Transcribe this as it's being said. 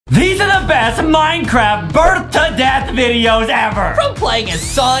These are the best Minecraft birth to death videos ever! From playing as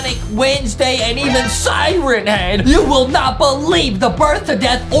Sonic, Wednesday, and even Siren Head, you will not believe the birth to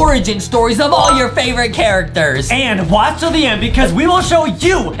death origin stories of all your favorite characters. And watch till the end because we will show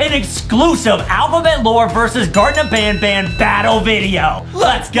you an exclusive Alphabet Lore versus Garden of Banban battle video.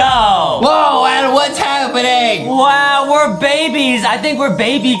 Let's go! Whoa, Adam, what's happening? Wow, we're babies. I think we're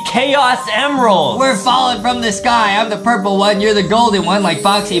baby Chaos Emeralds. We're falling from the sky. I'm the purple one, you're the golden one, like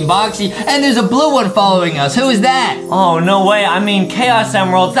Foxy and Boxy, and there's a blue one following us. Who is that? Oh, no way. I mean, Chaos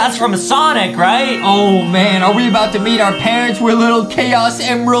Emeralds, that's from Sonic, right? Oh, man, are we about to meet our parents? We're little Chaos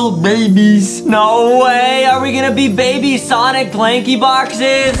Emerald babies. No way. Are we gonna be baby Sonic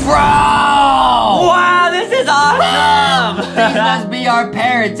LankyBoxes? Bro! Wow, this is awesome! These must be our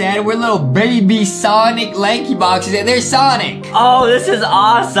parents, Adam. We're little baby Sonic LankyBoxes, and they're Sonic. Oh, this is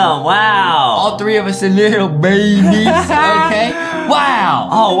awesome. Wow. All three of us are little babies, okay? Wow.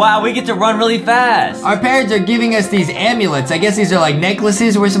 Oh, wow, we get to run really fast. Our parents are giving us these amulets. I guess these are like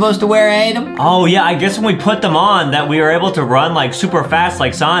necklaces we're supposed to wear, Adam? Oh, yeah, I guess when we put them on that we were able to run like super fast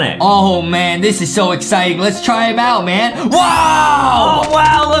like Sonic. Oh, man, this is so exciting. Let's try them out, man. Wow! Oh,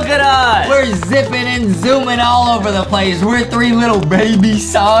 wow, look at us. We're zipping and zooming all over the place. We're three little baby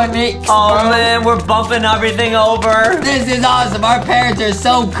Sonics. Oh, man, we're bumping everything over. This is awesome. Our parents are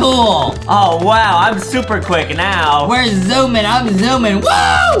so cool. Oh, wow, I'm super quick now. We're zooming. I'm zooming. Woo!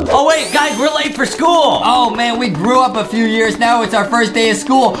 Oh, wait, guys, we're late for school. Oh, man, we grew up a few years now. It's our first day of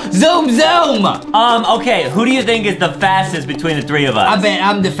school. Zoom, zoom! Okay, who do you think is the fastest between the three of us? I bet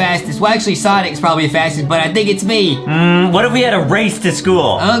I'm the fastest. Well, actually, Sonic's probably the fastest, but I think it's me. What if we had a race to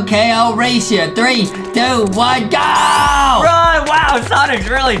school? Okay, I'll race you. 3, 2, 1, go! Run! Wow, Sonic's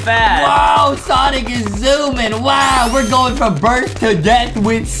really fast. Whoa, Sonic is zooming. Wow, we're going from birth to death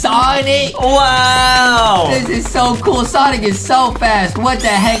with Sonic. Wow. This is so cool. Sonic is so fast. What the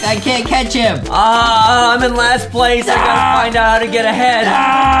heck? I can't catch him. I'm in last place. I gotta find out how to get ahead.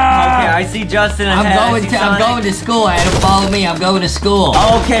 Okay, I see Justin ahead. I'm going to school, Adam. Follow me. I'm going to school.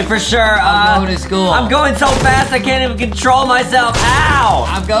 Okay, for sure. I'm going to school. I'm going so fast I can't even control myself. Ow!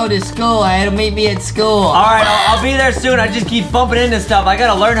 I'm going to school, Adam. Meet me at school. Alright, I'll be there soon. I just keep bumping into stuff. I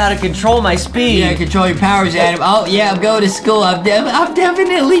gotta learn how to control my speed. Yeah, control your powers, Adam. Oh, yeah, I'm going to school. I'm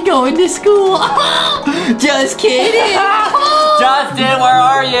definitely going to school. Just kidding. Justin, where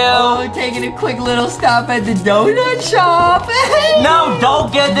are you? Oh, taking a quick little stop at the donut shop. No,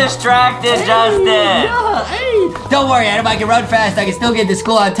 don't get distracted, Justin. Yeah, hey. Don't worry, Adam. I can run fast. I can still get to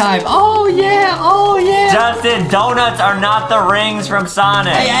school on time. Oh, yeah. Oh, yeah. Justin, donuts are not the rings from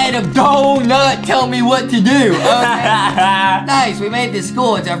Sonic. Hey, Adam, donut. Tell me what to do. Okay. Nice. We made it to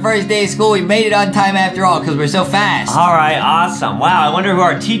school. It's our first day of school. We made it on time after all because we're so fast. All right, awesome. Wow, I wonder who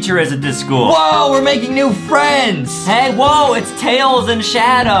our teacher is at this school. Whoa, we're making new friends. Hey, whoa, it's Tails and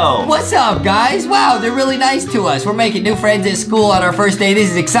Shadow. What's up, guys? Wow, they're really nice to us. We're making new friends at school on our first day. This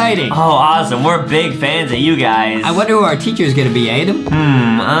is exciting. Oh, awesome. We're big fans of you guys. I wonder who our teacher is gonna be, Adam.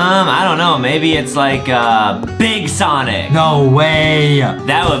 I don't know. Maybe it's like, Big Sonic. No way.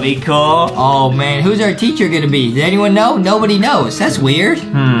 That would be cool. Oh, man, who's our teacher gonna be? Does anyone know? Nobody knows. That's weird.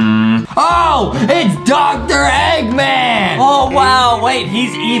 Oh, it's Dr. Eggman! Oh, wow, wait,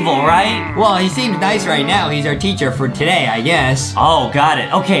 he's evil, right? Well, he seems nice right now. He's our teacher for today, I guess. Oh, got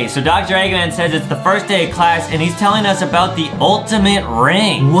it. Okay, so Dr. Eggman says it's the first day of class, and he's telling us about the ultimate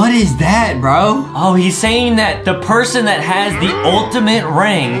ring. What is that, bro? Oh, he's saying that the person that has the ultimate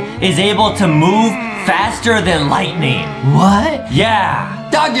ring is able to move faster than lightning. What? Yeah.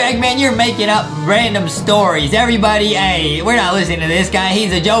 Dr. Eggman, you're making up random stories. Everybody, hey, we're not listening to this guy.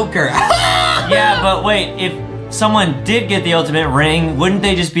 He's a joker. Yeah, but wait, if someone did get the ultimate ring, wouldn't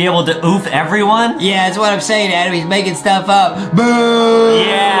they just be able to oof everyone? Yeah, that's what I'm saying, Adam. He's making stuff up. Boo!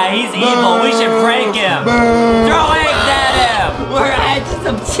 Yeah, he's evil. We should prank him. Boo! Throw eggs at him! We're adding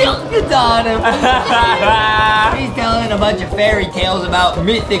some children on him. He's telling a bunch of fairy tales about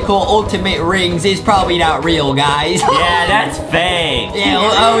mythical ultimate rings. It's probably not real, guys. Yeah, that's fake. Yeah,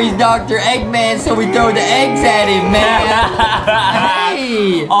 well, oh, he's Dr. Eggman, so we throw the eggs at him, man.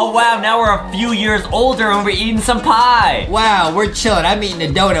 Hey! Oh, wow, now we're a few years older and we're eating some pie. Wow, we're chilling. I'm eating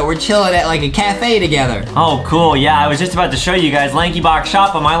a donut. We're chilling at like a cafe together. Oh, cool. Yeah, I was just about to show you guys LankyBox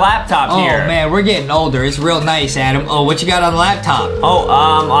Shop on my laptop here. Oh, man, we're getting older. It's real nice, Adam. Oh, what you got on the laptop? Oh,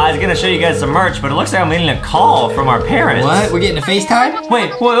 I was gonna show you guys some merch, but it looks like I'm getting a call from our parents. What? We're getting a FaceTime?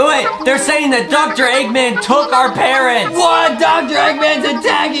 Wait. They're saying that Dr. Eggman took our parents. What? Dr. Eggman's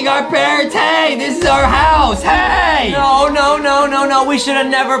attacking our parents. Hey, this is our house. Hey! No. no, we should have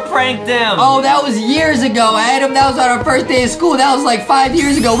never pranked him. Oh, that was years ago, Adam. That was on our first day of school. That was like 5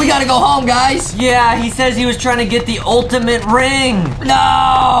 years ago. We gotta go home, guys. Yeah, he says he was trying to get the ultimate ring.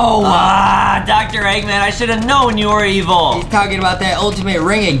 No! Dr. Eggman, I should have known you were evil. He's talking about that ultimate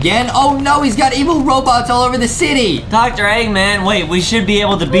ring again? Oh no, he's got evil robots all over the city. Dr. Eggman, wait, we should be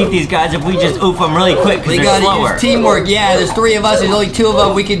able to beat these guys if we just oof them really quick because they're slower. Use teamwork. Yeah, there's 3 of us. There's only 2 of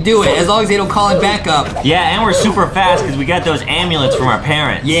them. We can do it as long as they don't call it back up. Yeah, and we're super fast because we got those amulets from our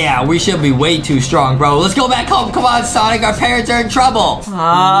parents. Yeah, we should be way too strong, bro. Let's go back home. Come on, Sonic. Our parents are in trouble.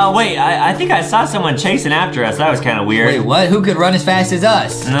 Wait, I think I saw someone chasing after us. That was kind of weird. Wait, what? Who could run as fast as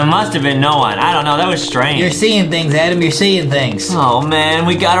us? There must have been no one. I don't know. That was strange. You're seeing things, Adam. You're seeing things. Oh, man.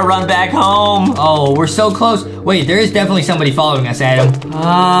 We gotta run back home. Oh, we're so close. Wait, there is definitely somebody following us, Adam.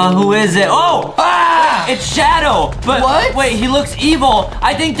 Who is it? Oh! It's Shadow. But what? Wait, he looks evil.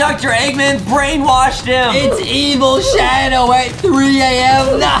 I think Dr. Eggman brainwashed him. It's evil Shadow at 3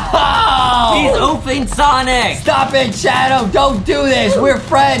 a.m. No! He's oofing Sonic. Stop it, Shadow. Don't do this. We're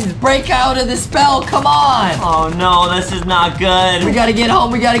friends. Break out of the spell. Come on. Oh, no. This is not good. We gotta get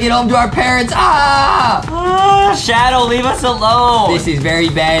home. We gotta get home to our parents. Shadow, leave us alone. This is very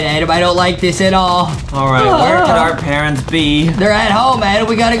bad, Adam. I don't like this at all. All right, where could our parents be? They're at home, Adam.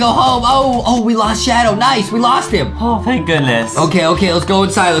 We gotta go home. Oh, we lost Shadow. Nice, we lost him. Oh, thank goodness. Okay, let's go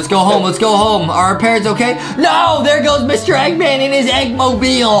inside. Let's go home. Let's go home. Are our parents okay? No, there goes Mr. Eggman in his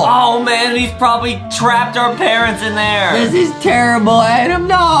Eggmobile. Oh, man, he's probably trapped our parents in there. This is terrible, Adam.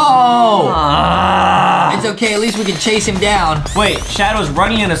 No. It's okay. At least we can chase him down. Wait, Shadow's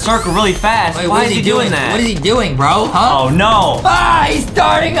running in a circle really fast. Wait, why is he doing that? What is he doing, bro? Huh? Oh, no. He's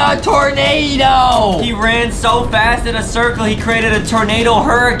starting a tornado. He ran so fast in a circle, he created a tornado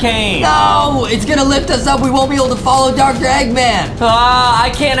hurricane. No, it's gonna lift us up. We won't be able to follow Dr. Eggman.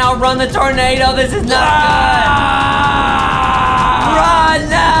 I can't outrun the tornado. This is not good. Run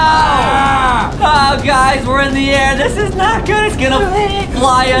now. Oh, guys, we're in the air. This is not good. It's gonna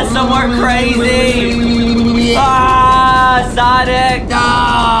fly us somewhere crazy. Sonic.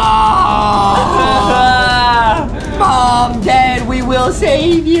 Mom, Dad, we will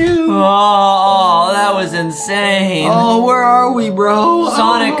save you. Oh, that was insane. Oh, where are we, bro?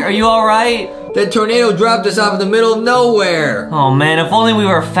 Sonic, are you all right? That tornado dropped us off in the middle of nowhere. Oh, man, if only we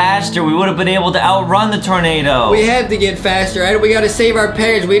were faster, we would have been able to outrun the tornado. We have to get faster, right? We gotta save our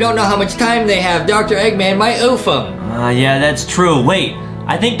parents. We don't know how much time they have. Dr. Eggman might oof them. Yeah, that's true. Wait.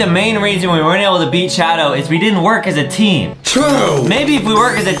 I think the main reason we weren't able to beat Shadow is we didn't work as a team. True. Maybe if we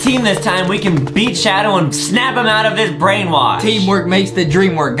work as a team this time, we can beat Shadow and snap him out of this brainwash. Teamwork makes the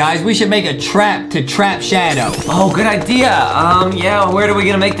dream work, guys. We should make a trap to trap Shadow. Oh, good idea. Yeah, where are we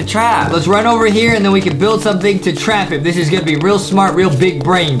gonna make the trap? Let's run over here and then we can build something to trap him. This is gonna be real smart, real big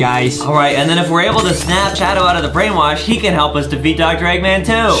brain, guys. All right, and then if we're able to snap Shadow out of the brainwash, he can help us defeat Dr. Eggman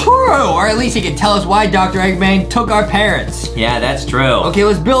too. True, or at least he can tell us why Dr. Eggman took our parents. Yeah, that's true. Okay,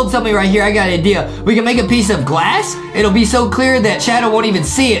 let's build something right here. I got an idea. We can make a piece of glass. It'll be so clear that Shadow won't even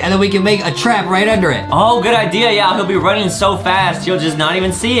see it, and then we can make a trap right under it. Oh, good idea. Yeah, he'll be running so fast, he'll just not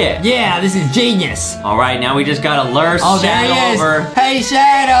even see it. Yeah, this is genius. All right, now we just gotta lure Shadow there he is. Over. Hey,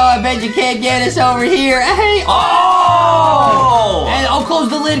 Shadow, I bet you can't get us over here. Hey, And close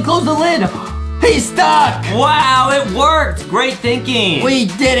the lid, close the lid. He's stuck! Wow, it worked! Great thinking! We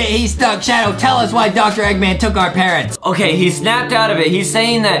did it! He's stuck! Shadow, tell us why Dr. Eggman took our parents. Okay, he snapped out of it. He's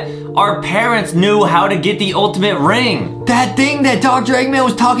saying that our parents knew how to get the ultimate ring. That thing that Dr. Eggman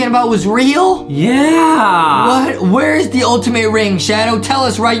was talking about was real? Yeah! What? Where is the ultimate ring, Shadow? Tell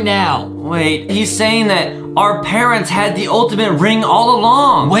us right now. Wait, he's saying that our parents had the ultimate ring all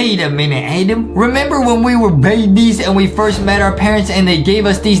along. Wait a minute, Adam. Remember when we were babies and we first met our parents and they gave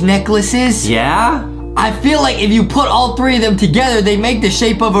us these necklaces? Yeah? I feel like if you put all 3 of them together, they make the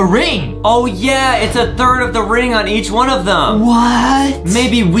shape of a ring. Oh yeah, it's a third of the ring on each one of them. What?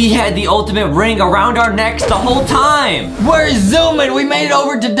 Maybe we had the ultimate ring around our necks the whole time. We're zooming. We made it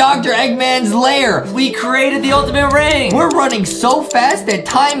over to Dr. Eggman's lair. We created the ultimate ring. We're running so fast that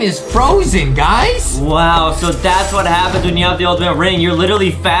time is frozen, guys. Wow, so that's what happens when you have the ultimate ring. You're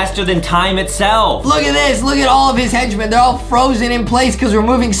literally faster than time itself. Look at this. Look at all of his henchmen. They're all frozen in place because we're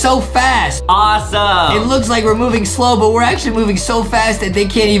moving so fast. Awesome. It looks like we're moving slow, but we're actually moving so fast that they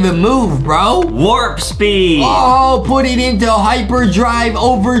can't even move, bro. Warp speed. Oh, put it into hyperdrive,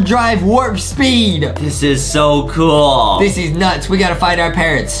 overdrive, warp speed. This is so cool. This is nuts. We gotta find our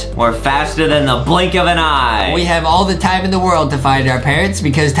parents. We're faster than the blink of an eye. We have all the time in the world to find our parents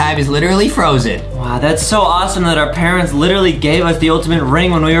because time is literally frozen. Wow, that's so awesome that our parents literally gave us the ultimate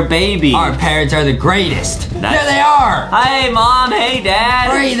ring when we were babies. Our parents are the greatest. There they are. Hey, Mom. Hey, Dad.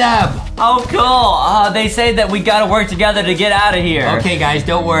 Free them. Oh, cool. They say that we gotta work together to get out of here. Okay, guys,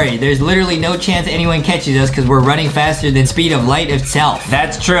 don't worry. There's literally no chance anyone catches us because we're running faster than speed of light itself.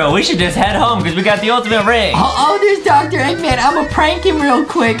 That's true. We should just head home because we got the ultimate ring. Oh, there's Dr. Eggman. I'm gonna prank him real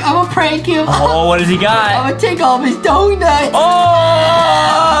quick. I'm gonna prank him. Oh, what does he got? I'm gonna take all of his donuts. Oh!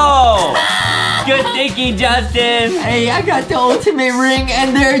 Good thinking, Justin. Hey, I got the ultimate ring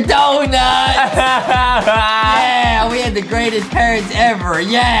and they're donuts. Yeah, we had the greatest parents ever.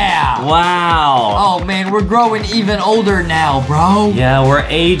 Yeah. Wow. Oh, man, we're growing even older now, bro. Yeah, we're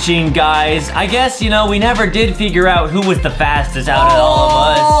aging, guys. I guess, you know, we never did figure out who was the fastest out of all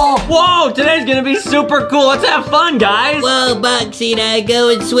of us. Whoa, today's gonna be super cool. Let's have fun, guys. Whoa, Boxy and I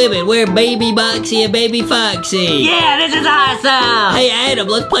going swimming. We're baby Boxy and baby Foxy. Yeah, this is awesome. Hey, Adam,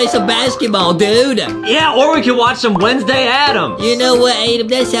 let's play some basketball, dude. Yeah, or we could watch some Wednesday Addams. You know what, Adam?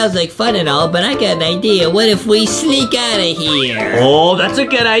 That sounds like fun and all, but I got an idea. What if we sneak out of here? Oh, that's a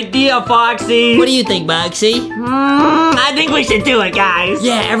good idea, Foxy. What do you think, Boxy? I think we should do it, guys.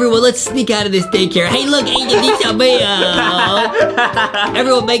 Yeah, everyone, let's sneak out of this daycare. Hey, look, Adam, get some milk.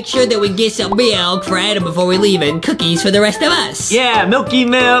 Everyone, make sure that we get some milk for Adam before we leave and cookies for the rest of us. Yeah, milky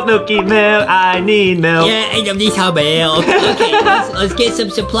milk, I need milk. Yeah, Adam, need some milk. Okay, let's get some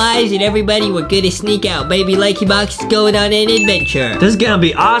supplies and everybody, we're gonna sneak out. Baby LankyBox is going on an adventure. This is gonna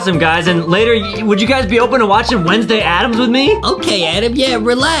be awesome, guys. And later, would you guys be open to watching Wednesday Addams with me? Okay, Adam, yeah,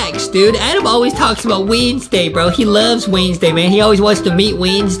 relax, dude. Adam always talks about Wednesday, bro. He loves Wednesday, man. He always wants to meet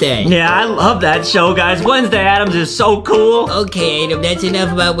Wednesday. Yeah, I love that show, guys. Wednesday Addams is so cool. Okay, Adam, that's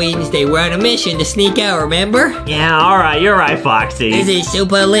enough about Wednesday. We're on a mission to sneak out, remember? Yeah, alright, you're right, Foxy. This is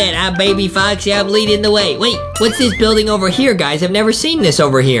super lit. I'm Baby Foxy, I'm leading the way. Wait, what's this building over here, guys? I've never seen this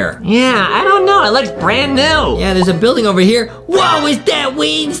over here. Yeah, I don't know. It looks brand new. Yeah, there's a building over here. Whoa, is that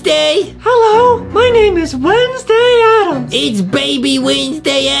Wednesday? Hello, my name is Wednesday Addams. It's Baby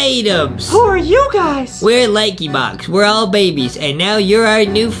Wednesday Addams. Who are you guys? We're LankyBox. We're all babies, and now you're our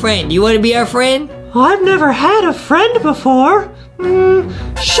new friend. You want to be our friend? I've never had a friend before.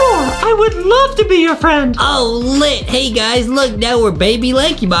 Sure, I would love to be your friend. Oh, lit. Hey, guys, look, now we're Baby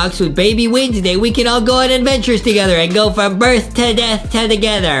LankyBox with Baby Wednesday. We can all go on adventures together and go from birth to death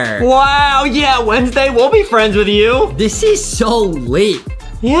together. Wow, yeah, Wednesday, we'll be friends with you. This is so lit.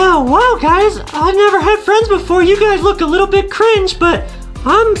 Yeah, wow, guys, I've never had friends before. You guys look a little bit cringe, but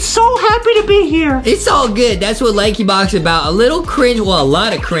I'm so happy to be here. It's all good. That's what LankyBox is about. A little cringe, well, a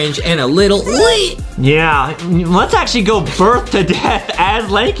lot of cringe, and a little lit. Yeah, let's actually go birth to death as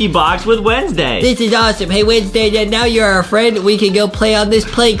LankyBox with Wednesday. This is awesome. Hey, Wednesday, now you're our friend. We can go play on this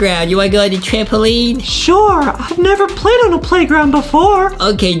playground. You want to go on the trampoline? Sure, I've never played on a playground before.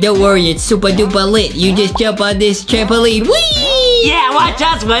 Okay, don't worry. It's super duper lit. You just jump on this trampoline. Whee! Yeah, watch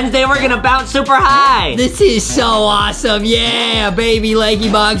us, Wednesday. We're gonna bounce super high. This is so awesome. Yeah, Baby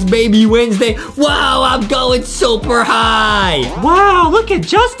LankyBox, Baby Wednesday. Wow, I'm going super high. Wow, look at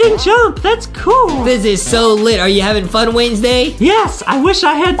Justin jump. That's cool. This is so lit. Are you having fun, Wednesday? Yes, I wish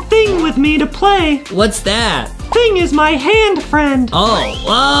I had Thing with me to play. What's that? Thing is my hand friend.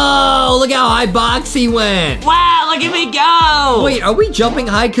 Oh, look how high Boxy went. Wow, look at me go. Wait, are we jumping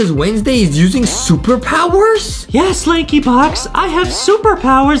high because Wednesday is using superpowers? Yes, LankyBox, I have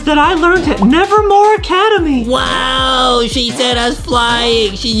superpowers that I learned at Nevermore Academy. Wow, she said us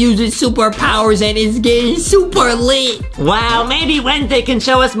flying. She uses superpowers and is getting super lit. Wow, maybe Wednesday can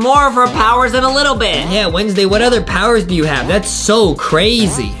show us more of her powers in a little bit. Yeah, Wednesday, what other powers do you have? That's so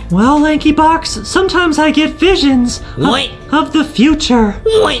crazy. Well, LankyBox, sometimes I get visions of the future.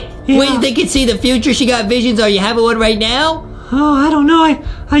 Wait, Yeah. Wednesday can see the future. She got visions. Are you having one right now? Oh, I don't know.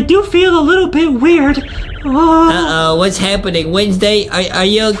 I do feel a little bit weird. Uh-oh, what's happening? Wednesday, are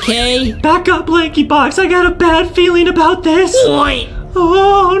you okay? Back up, LankyBox. I got a bad feeling about this. Wait.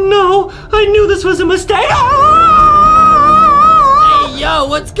 Oh, no. I knew this was a mistake. Hey, yo,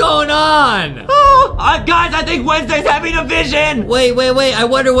 what's going on? Guys, I think Wednesday's having a vision. Wait. I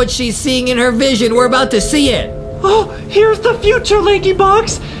wonder what she's seeing in her vision. We're about to see it. Oh, here's the future,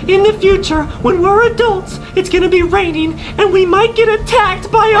 LankyBox. In the future, when we're adults, it's gonna be raining, and we might get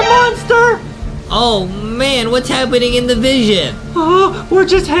attacked by a monster. Oh, man, what's happening in the vision? Oh, we're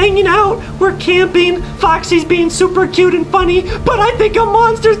just hanging out. We're camping. Foxy's being super cute and funny, but I think a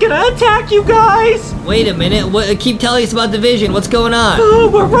monster's gonna attack you guys. Wait a minute. Keep telling us about the vision. What's going on? Oh,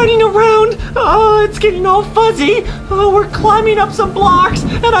 we're running around. Oh, it's getting all fuzzy. Oh, we're climbing up some blocks,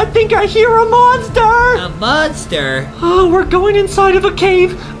 and I think I hear a monster. A monster? Oh, we're going inside of a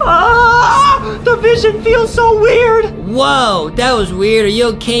cave. Ah, the vision feels so weird. Whoa, that was weird. Are you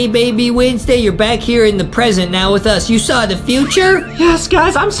okay, Baby Wednesday? You're back here in the present now with us. You saw the future? Yes,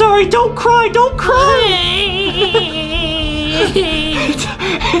 guys, I'm sorry. Don't cry. Don't cry.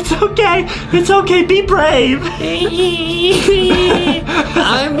 It's okay. It's okay. Be brave.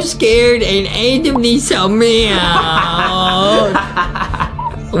 I'm scared and Adam needs some milk.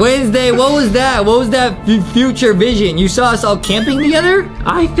 Wednesday, what was that? What was that future vision? You saw us all camping together?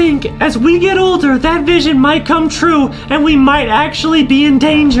 I think as we get older, that vision might come true, and we might actually be in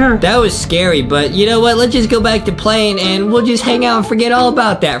danger. That was scary, but you know what? Let's just go back to playing, and we'll just hang out and forget all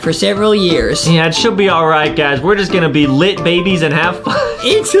about that for several years. Yeah, it should be alright, guys. We're just gonna be lit babies and have fun.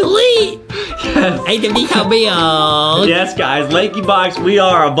 It's lit! Yes. Adam needs some milk. Yes, guys. LankyBox, we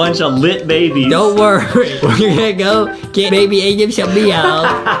are a bunch of lit babies. Don't worry. We're gonna go get baby Adam some milk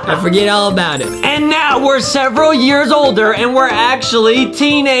and forget all about it. And now we're several years older, and we're actually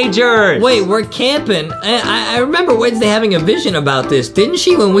teenagers. Wait, we're camping. I remember Wednesday having a vision about this, didn't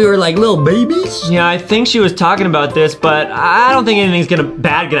she, when we were like little babies? Yeah, I think she was talking about this, but I don't think anything's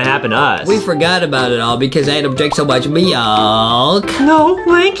bad gonna happen to us. We forgot about it all because Adam drank so much milk. No,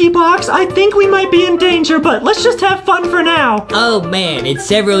 LankyBox, I think we might be in danger, but let's just have fun for now. Oh man, it's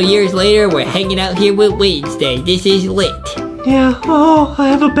several years later. We're hanging out here with Wednesday. This is lit. Yeah, oh, I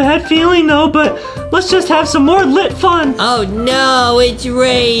have a bad feeling though, but let's just have some more lit fun. Oh no, it's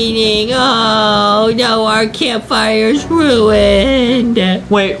raining. Oh no, our campfire's ruined.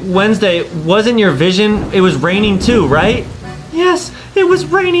 Wait, Wednesday, wasn't your vision, it was raining too, right? Yes, it was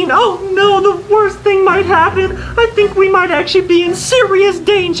raining. Oh no, the worst thing might happen. I think we might actually be in serious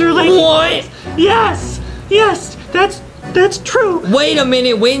danger. What? Yes, that's true. Wait a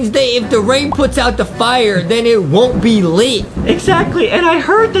minute, Wednesday. If the rain puts out the fire, then it won't be lit. Exactly, and I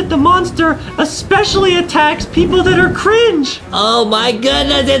heard that the monster especially attacks people that are cringe. Oh my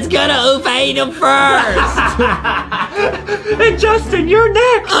goodness, it's gonna oof them first. And Justin, you're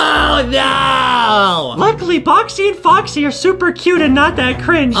next. Oh no. Luckily, Boxy and Foxy are super cute and not that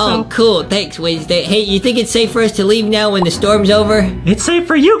cringe. Oh, so cool. Thanks, Wednesday. Hey, you think it's safe for us to leave now when the storm's over? it's safe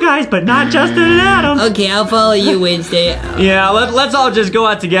for you guys, but not Justin and Adam. Okay, I'll follow you, Wednesday. Yeah, let's all just go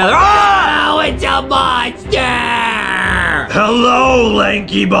out together. Oh, it's a monster! Hello,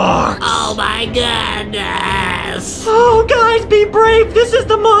 LankyBox. Oh my goodness! Oh, guys, be brave. This is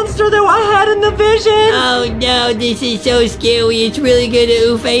the monster that I had in the vision. Oh no, this is so scary. It's really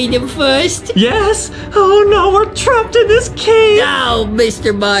gonna oof them first. Yes. Oh no, we're trapped in this cave. No,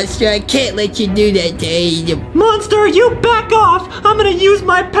 Mr. Monster, I can't let you do that to Adam. Monster, you back off. I'm gonna use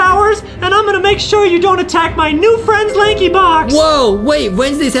my powers, and I'm gonna make sure you don't attack my new friend's LankyBox. Whoa, wait,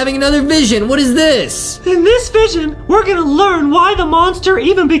 Wednesday's having another vision. What is this? In this vision, we're gonna learn why the monster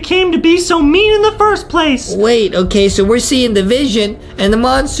even became to be so mean in the first place. Wait, okay, so we're seeing the vision, and the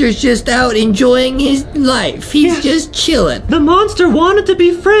monster's just out enjoying his life. He's just chilling. The monster wanted to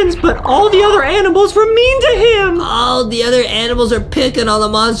be friends, but all the other animals were mean to him. All the other animals are picking on the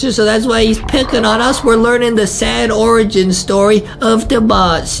monster, so that's why he's picking on us. We're learning the sad origin story of the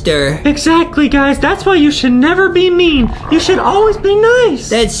monster. Exactly, guys. That's why you should never be mean. You should always be nice.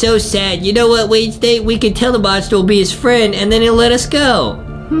 That's so sad. You know what, Wednesday? We could tell the monster will be his friend, and then he'll let us go.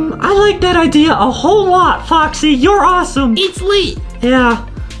 I like that idea a whole lot, Foxy. You're awesome. It's lit. Yeah.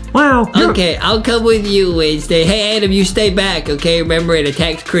 Wow. Okay, I'll come with you, Wednesday. Hey, Adam, you stay back, okay? Remember, it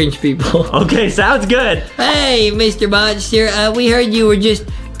attacks cringe people. Okay, sounds good. Hey, Mr. Monster, we heard you were just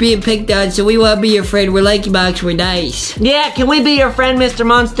being picked on, so we want to be your friend. We're LankyBox, we're nice. Yeah, can we be your friend, Mr.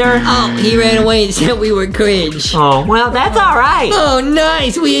 Monster? Oh, he ran away and said we were cringe. Oh, well, that's all right. Oh,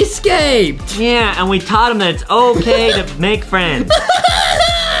 nice, we escaped. Yeah, and we taught him that it's okay to make friends.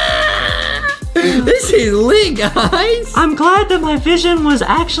 This is lit, guys. I'm glad that my vision was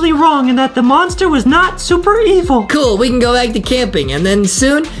actually wrong and that the monster was not super evil. Cool, we can go back to camping, and then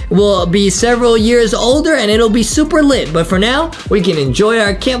soon we'll be several years older and it'll be super lit. But for now, we can enjoy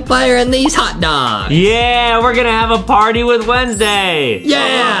our campfire and these hot dogs. Yeah, we're gonna have a party with Wednesday.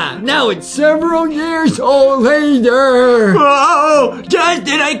 Yeah, now it's several years old later. Oh,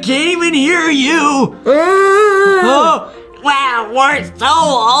 Justin, I can't even hear you. Oh. Wow, we're so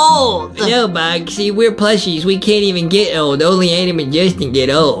old. No, Boxy, we're plushies. We can't even get old. Only Adam and Justin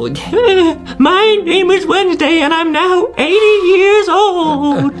get old. My name is Wednesday, and I'm now 80 years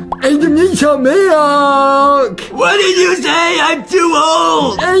old. Adam needs some milk. What did you say? I'm too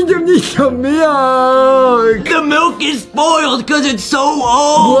old. Adam needs some milk. The milk is spoiled because it's so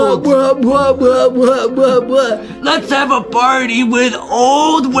old. What? Let's have a party with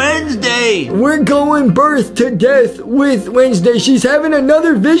old Wednesday. We're going birth to death with Wednesday. She's having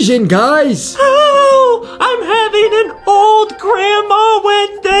another vision, guys. Oh, I'm having an old Grandma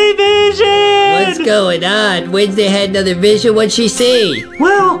Wednesday vision. What's going on? Wednesday had another vision. What'd she see?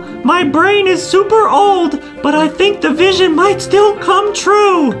 Well, My brain is super old, but I think the vision might still come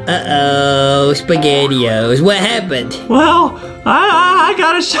true. Uh-oh, SpaghettiOs. What happened? Well, I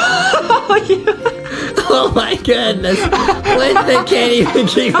gotta show you. Oh my goodness. Wednesday can't even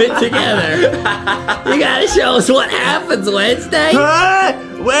keep it together. You gotta show us what happens, Wednesday.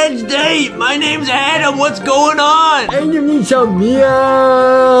 Wednesday, my name's Adam. What's going on? And you need some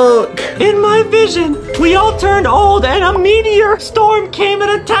milk. In my vision, we all turned old and a meteor storm came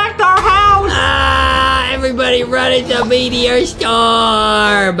and attacked our house. Everybody run into meteor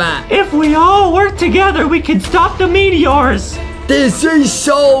storm. If we all work together, we can stop the meteors. This is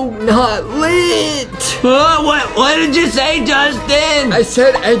so not lit. What did you say, Justin? I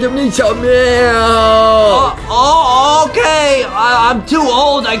said Adam needs some milk. Okay. I'm too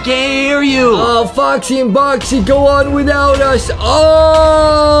old. I can't hear you. Oh, Foxy and Boxy, go on without us.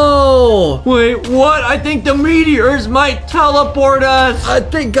 Oh! Wait, what? I think the meteors might teleport us. I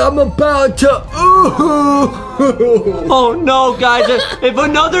think I'm about to ooh. Oh no, guys. If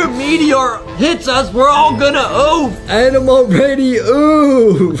another meteor hits us, we're all gonna oof. Adam already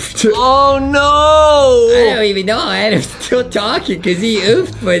oofed. Oh no. I don't even know. Adam's still talking because he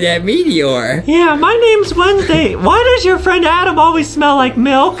oofed for that meteor. Yeah, my name's Wednesday. Why does your friend Adam always smell like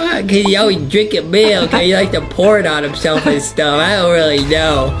milk? Because he always drinking milk and he likes to pour it on himself and stuff. I don't really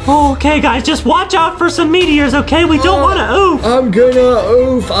know. Okay, guys, just watch out for some meteors, okay? We don't want to oof. I'm gonna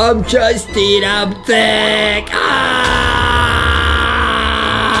oof. I'm Justin. I'm thick.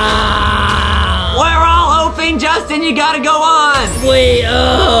 We're all oofing, Justin. You gotta go on. We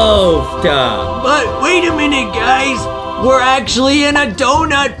oofed. But wait a minute, guys. We're actually in a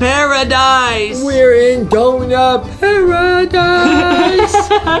donut paradise. We're in donut paradise.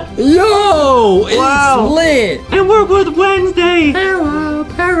 Yo, Wow. it's lit. And we're with Wednesday.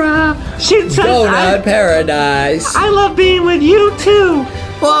 She says, Donut paradise. I love being with you, too.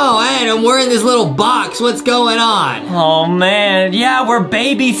 Whoa, Adam, we're in this little box. What's going on? Oh man, yeah, we're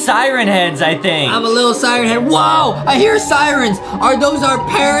baby siren heads, I think. I'm a little siren head. Whoa, I hear sirens. Are those our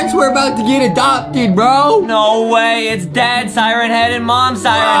parents? We're about to get adopted, bro. No way, it's Dad Siren Head and Mom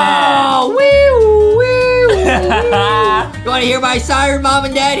Siren Oh, wee, wee, wee. You want to hear my siren, Mom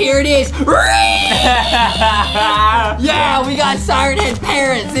and Dad? Here it is. Yeah, we got siren head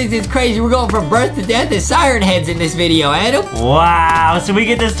parents. This is crazy. We're going from birth to death as siren heads in this video, Adam. Wow, so we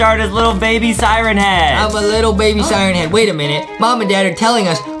get to start as little baby siren heads. I'm a little baby siren head. Wait a minute. Mom and Dad are telling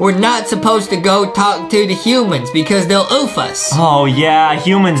us we're not supposed to go talk to the humans because they'll oof us. Oh yeah,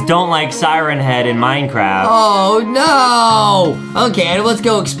 humans don't like Siren Head in Minecraft. Oh no! Okay, Adam, let's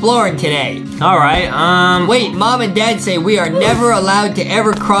go exploring today. Alright, Wait, Mom and Dad say we are never allowed to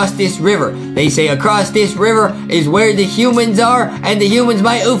ever cross this river. They say across this river is where the humans are, and the humans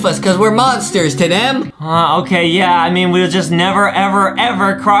might oof us because we're monsters to them. okay, yeah, I mean, we'll just never, ever,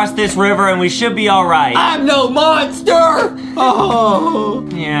 ever cross this river and we should be alright. I'm no monster! Oh.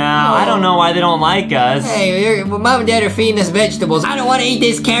 Yeah, I don't know why they don't like us. Hey, Mom and Dad are feeding us vegetables. I don't want to eat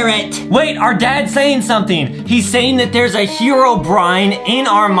this carrot. Wait, our dad's saying something. He's saying that there's a Herobrine in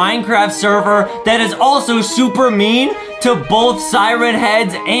our Minecraft server that is also super mean to both siren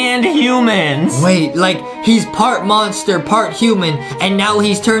heads and humans. Wait, like he's part monster, part human, and now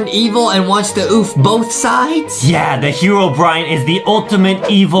he's turned evil and wants to oof both sides? Yeah, the Herobrine is the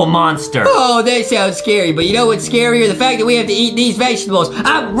ultimate evil monster. Oh, that sounds scary, but you know what's scarier? The fact that we have to eat these vegetables.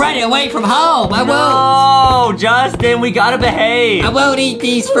 I'm running away from home. I won't. No, Justin, we gotta behave. I won't eat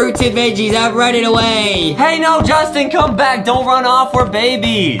these fruits and veggies. I'm running away. Hey, no, Justin, come back. Don't run off. We're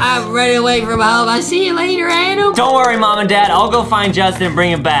babies. I'm running away from home. I'll see you later, Adam. Don't worry, Mom and Dad. I'll go find Justin and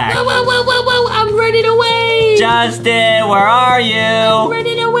bring him back. Whoa, whoa, whoa, whoa, whoa. I'm running away. Justin, where are you? I'm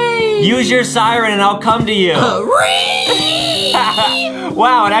running away. Use your siren and I'll come to you.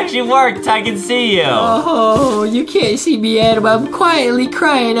 Wow, it actually worked. I can see you. Oh, you can't see me, Adam. I'm quietly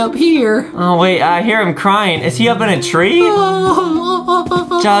crying up here. Oh, wait, I hear him crying. Is he up in a tree?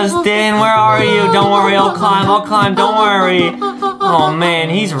 Justin, where are you? Don't worry, I'll climb, don't worry. Oh man,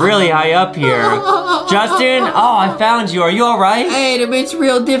 he's really high up here. Justin, oh, I found you. Are you alright? Adam, it's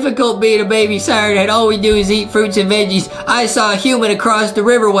real difficult being a baby siren head. All we do is eat fruits and veggies. I saw a human across the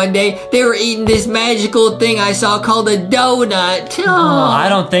river one day. They were eating this magical thing I saw called a donut. Oh. I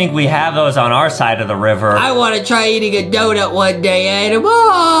don't think we have those on our side of the river. I want to try eating a donut one day, Adam.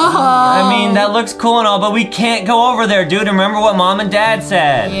 Oh. I mean, that looks cool and all, but we can't go over there, dude. Remember what Mom and Dad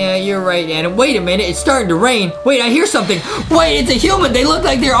said. Yeah, you're right, Adam. Wait a minute, it's starting to rain. Wait, I hear something. Wait, it's a human. They look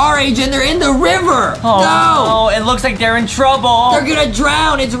like they're our age and they're in the river. Oh, No. it looks like they're in trouble. They're gonna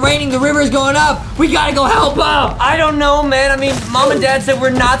drown. It's raining. The river's going up. We gotta go help them. I don't know, man. I mean, Mom and Dad said we're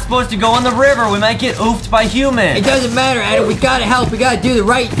not supposed to go in the river. We might get oofed by humans. It doesn't matter, Adam. We gotta help. We gotta do the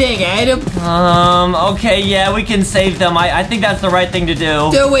right thing, Adam. Okay, yeah, we can save them. I think that's the right thing to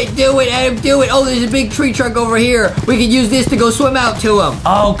do. Do it, Adam. Do it. Oh, there's a big tree trunk over here. We can use this to go swim out to them.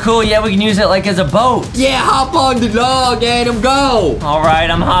 Oh, cool. Yeah, we can use it like as a boat. Yeah, hop on the log, Adam. Go. All right,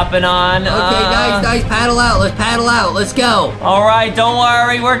 I'm hopping on. Okay, nice. Paddle out. Let's paddle out. Let's go. All right, don't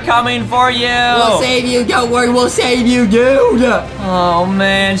worry. We're coming for you. We'll save you. Don't worry. We'll save you, dude. Oh,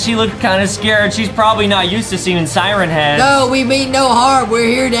 man. She looked kind of scared. She's probably not used to seeing siren heads. No, we mean no harm. We're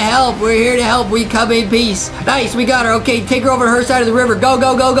here to help. We're here to help. We come in peace. Nice. We got her. Okay, take her over to her side of the river. Go,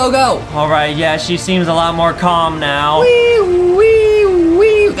 go, go, go, go. All right, yeah, she seems a lot more calm now. Wee, wee,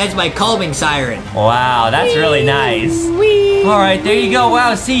 wee. That's my calming siren. Wow, that's really nice. Wee. All right, there you go.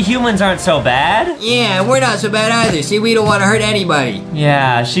 Wow, see, humans aren't so bad. Yeah, we're not so bad either. See, we don't want to hurt anybody.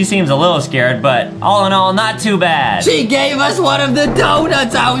 Yeah, she seems a little scared, but all in all, not too bad. She gave us one of the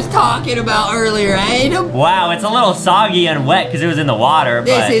donuts I was talking about earlier, Adam. Wow, it's a little soggy and wet because it was in the water,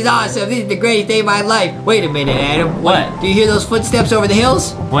 This but... is awesome. This is the greatest day of my life. Wait a minute, Adam. What? Wait, do you hear those footsteps over the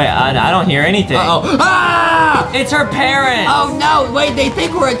hills? Wait, I don't hear anything. Uh-oh. Ah! It's her parents. Oh, no. Wait, they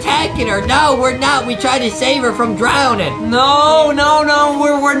think we're attacking her. No, we're not. We tried to save her from drowning. No,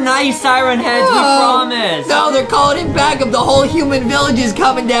 we're nice siren heads, we promise. No, they're calling it back up. The whole human village is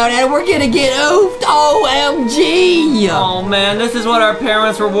coming down, and we're gonna get oofed. OMG. Oh man, this is what our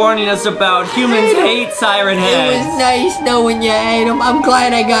parents were warning us about. Humans hate siren It heads. was nice knowing you, Adam. I'm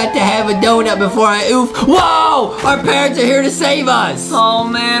glad I got to have a donut before I oof. Whoa! Our parents are here to save us. Oh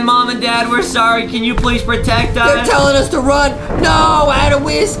man, Mom and Dad, we're sorry. Can you please protect us? They're telling us to run. No, Adam,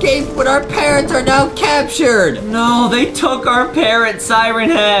 we escaped, but our parents are now captured. No, they took our parents' siren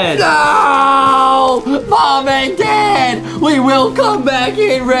heads. No! Mom and Dad, we will come back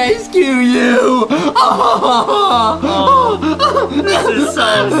and rescue you. This is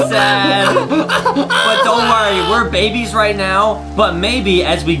so sad. But don't worry, we're babies right now, but maybe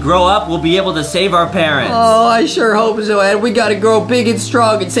as we grow up, we'll be able to save our parents. Oh, I sure hope so, Ed. We gotta grow big and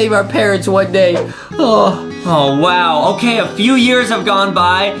strong and save our parents one day. Oh, wow. Okay, a few years have gone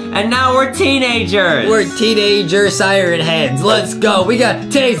by, and now we're teenagers. We're teenager siren heads. Let's go.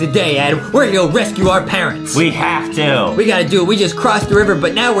 Today's the day, Adam. We're gonna go rescue our parents. We have to. We gotta do it. We just crossed the river,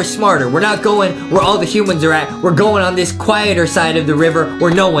 but now we're smarter. We're not going where all the humans are at. We're going on this quieter side of the river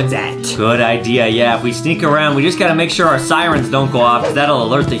where no one's at. Good idea, yeah. If we sneak around, we just gotta make sure our sirens don't go off, because that'll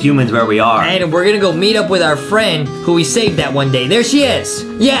alert the humans where we are. Adam, we're gonna go meet up with our friend who we saved that one day. There she is.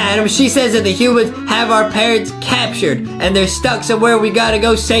 Yeah, Adam, she says that the humans have our parents captured, and they're stuck somewhere. We gotta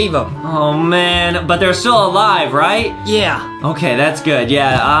go save them. Oh, man. But they're still alive, right? Yeah. Okay, that's good,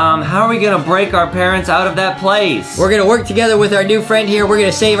 yeah. How are we gonna break our parents out of that place? We're gonna work together with our new friend here. We're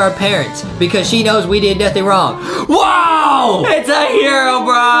gonna save our parents, because she knows we did nothing wrong. Whoa! It's a hero,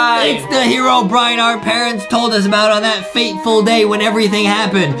 Brian! It's the hero Brian our parents told us about on that fateful day when everything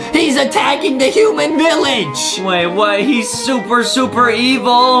happened. He's attacking the human village! Wait, what? He's super, super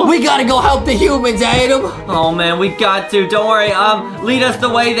evil? We gotta go help the humans, Adam! Oh man, we got to. Don't worry, lead us the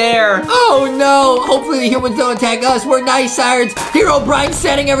way there. Oh no! Hopefully the humans don't attack us. We're nice sirens. Hero Brian's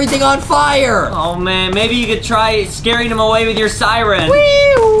setting everything on fire! Oh man, maybe you could try scaring him away with your siren.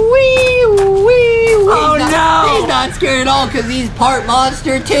 Wee, wee, wee, wee. Oh no! He's not scared at all because he's part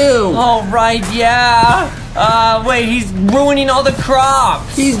monster too! Oh right, yeah. Wait, he's ruining all the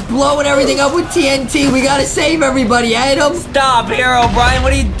crops. He's blowing everything up with TNT. We gotta save everybody, Adam. Stop, Hero Brian.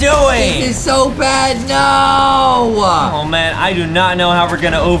 What are you doing? This is so bad. No. Oh man, I do not know how we're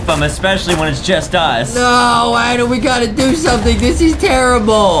gonna oof him, especially when it's just us. No, Adam, we gotta do something. This is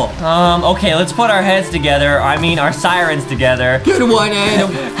terrible. Okay, let's put our heads together. I mean, our sirens together. Good one,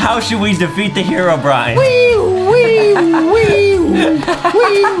 Adam. How should we defeat the Hero Brian? Wee, wee, wee, wee,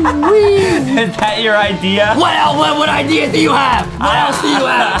 wee. Is that your idea? What ideas do you have? What else do you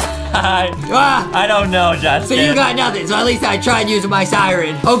have? I don't know, Justin. So you got nothing, so at least I tried using my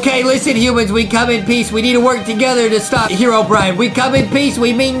siren. Okay, listen, humans, we come in peace. We need to work together to stop Hero Brian. We come in peace,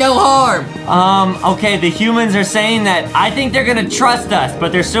 we mean no harm. Okay, the humans are saying that I think they're gonna trust us,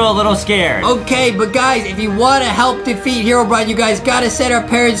 but they're still a little scared. Okay, but guys, if you want to help defeat Hero Brian, you guys gotta set our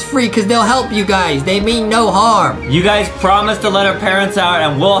parents free, because they'll help you guys. They mean no harm. You guys promise to let our parents out,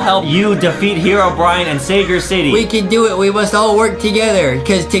 and we'll help you defeat Hero Brian and save your city. We can do it. We must all work together,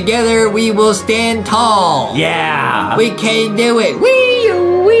 because together we will stand tall. Yeah. We can do it. Wee,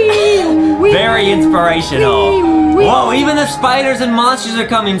 wee, wee. Very inspirational. Wee, Whoa, even the spiders and monsters are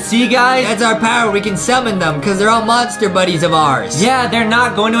coming. See, guys? That's our power. We can summon them because they're all monster buddies of ours. Yeah, they're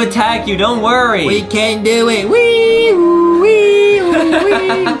not going to attack you. Don't worry. We can do it. Wee, wee, wee.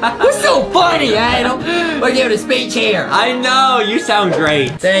 What's so funny, Adam? We're giving a speech here. I know. You sound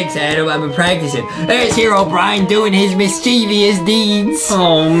great. Thanks, Adam. I've been practicing. There's Hero Brian doing his mischievous deeds.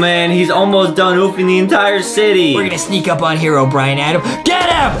 Oh, man. He's almost done oofing the entire city. We're gonna sneak up on Hero Brian, Adam. Get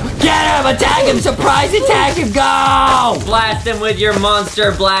him! Get him! Attack him! Surprise attack him! Go! Blast him with your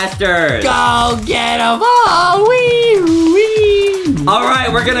monster blasters. Go get him! Oh, wee, wee. All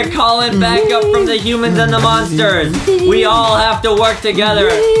right, we're gonna call in backup from the humans and the monsters. We all have to work together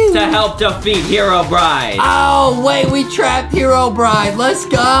to help defeat Hero Bride. Oh, wait, we trapped Hero Bride. Let's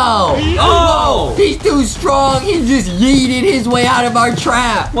go. Oh! He's too strong. He just yeeted his way out of our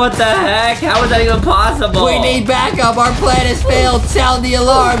trap. What the heck? How is that even possible? We need backup. Our plan has failed. Sound the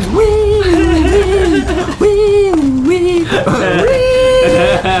alarms. Wee, wee, wee, wee.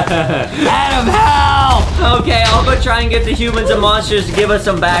 Adam, help! Okay, I'll go try and get the humans and monsters to give us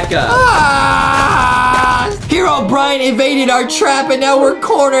some backup. Hero Brian invaded our trap and now we're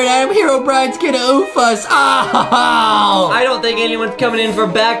cornered. Adam, Hero Brian's gonna oof us. I don't think anyone's coming in for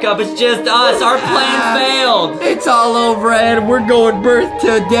backup. It's just us. Our plan failed. It's all over, Adam. We're going birth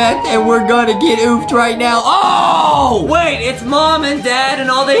to death and we're gonna get oofed right now. Oh! Wait, it's Mom and Dad and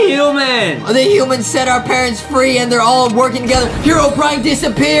all the humans. The humans set our parents free and they're all working together. Hero Brian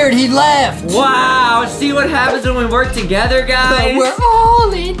disappeared. He left. Wow, see what happens when we work together, guys? But we're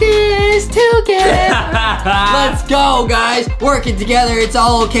all in this together. Let's go, guys. Working together, it's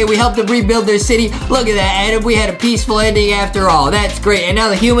all okay. We helped them rebuild their city. Look at that, Adam. We had a peaceful ending after all. That's great. And now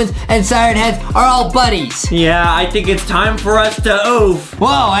the humans and Siren Heads are all buddies. Yeah, I think it's time for us to oof.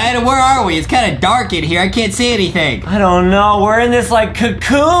 Whoa, Adam, where are we? It's kind of dark in here. I can't see anything. I don't know. We're in this, like,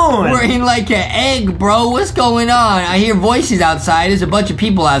 cocoon. We're in like an egg, bro. What's going on? I hear voices outside. There's a bunch of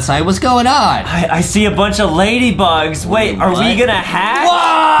people outside. What's going on? I see a bunch of ladybugs. Wait, are we gonna hatch?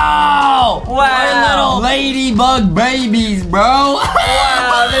 Whoa! Wow! We're little ladybug babies, bro.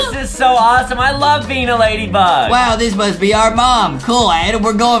 Wow, this is so awesome. I love being a ladybug. Wow, this must be our mom. Cool, Adam.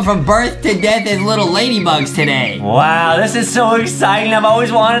 We're going from birth to death as little ladybugs today. Wow, this is so exciting. I've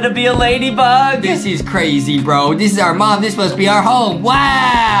always wanted to be a ladybug. This is crazy, bro. This is our mom. This must be our home.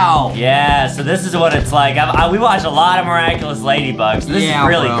 Wow! Yeah, so this is what it's like. We watch a lot of Miraculous Ladybugs. This is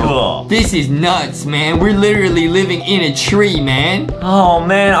really cool. This is nuts, man. We're literally living in a tree, man. Oh,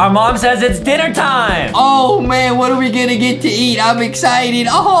 man. Our mom says it's dinner time. Oh, man. What are we gonna get to eat? I'm excited.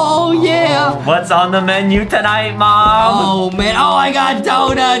 Oh, yeah. What's on the menu tonight, Mom? Oh, man. Oh, I got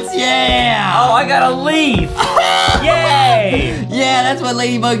donuts. Yeah. Oh, I got a leaf. Yay. Yeah, that's what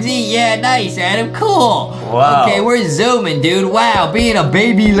ladybugs eat. Yeah, nice, Adam. Cool. Whoa. Okay, we're zooming, dude. Wow, being a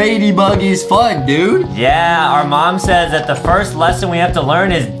baby ladybug is fun, dude. Yeah, our mom says that the first lesson we have to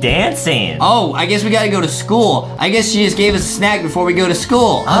learn is dancing. Oh, I guess we gotta go to school. I guess she just gave us a snack before we go to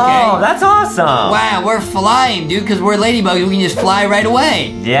school. Okay. Oh, that's awesome. Wow, we're flying, dude, because we're ladybugs. We can just fly right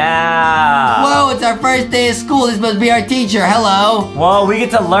away. Yeah. Whoa, it's our first day of school. This must be our teacher. Hello. Whoa, we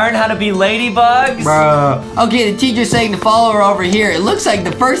get to learn how to be ladybugs? Bruh. Okay, the teacher's saying to follow her over here. It looks like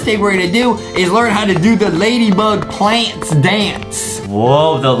the first thing we're gonna do is learn how to do the ladybug plants dance.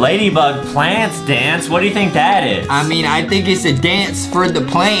 Whoa, the ladybug plants dance? What do you think that is? I mean, I think it's a dance for the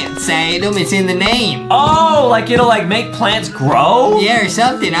plants, Adam. It's in the name. Oh, like it'll like make plants grow? Yeah, or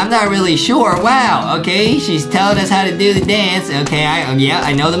something. I'm not really sure. Wow. Okay, she's telling us how to do the dance. Okay,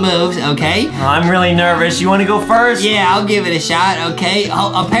 I know the moves. Okay. I'm really nervous. You want to go first? Yeah, I'll give it a shot. Okay.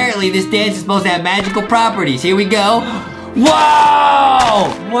 Oh, apparently this dance is supposed to have magical properties. Here we go. Whoa!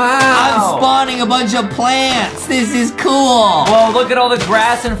 Wow! I'm spawning a bunch of plants. This is cool. Whoa, look at all the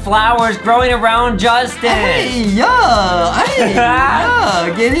grass and flowers growing around Justin. Hey, yeah. Hey,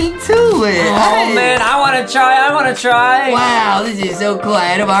 yeah. Get into it. Oh, hey. man, I want to try. Wow, this is so cool,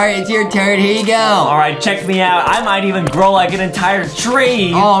 Adam. All right, it's your turn. Here you go. All right, check me out. I might even grow like an entire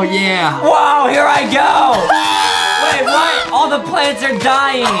tree. Oh, yeah. Whoa, here I go. Wait, what? All the plants are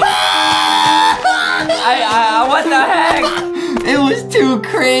dying. What the heck? It was too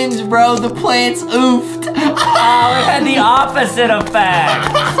cringe, bro. The plants oofed. Oh, it had the opposite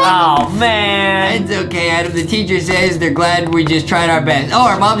effect. Oh, man. It's okay, Adam. The teacher says they're glad we just tried our best. Oh,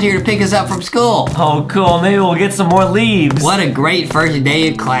 our mom's here to pick us up from school. Oh, cool. Maybe we'll get some more leaves. What a great first day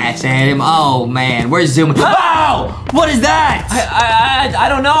of class, Adam. Oh, man. We're zooming. Oh! What is that? I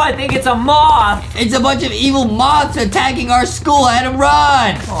don't know. I think it's a moth. It's a bunch of evil moths attacking our school. Adam,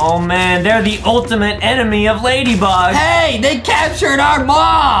 run! Oh, man. They're the ultimate enemy of ladybugs. Hey, they captured our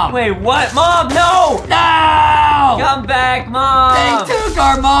mom! Wait, what? Mom, no! No! Come back, Mom! They took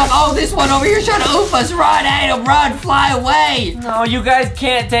our mom! Oh, this one over here is trying to oof us! Run, Adam, run! Fly away! No, you guys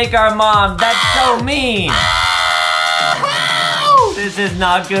can't take our mom. That's so mean. This is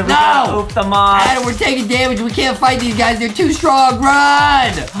not good. We gotta oof the mom. Adam, we're taking damage. We can't fight these guys. They're too strong.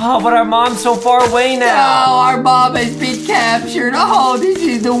 Run! Oh, but our mom's so far away No, now. our mom has been captured. Oh, this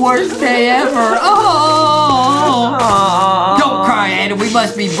is the worst day ever. Oh! Don't cry, Adam. We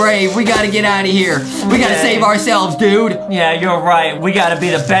must be brave. We gotta get out of here. We gotta save ourselves, dude. Yeah, you're right. We gotta be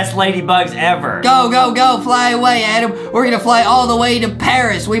the best ladybugs ever. Go, go, go. Fly away, Adam. We're gonna fly all the way to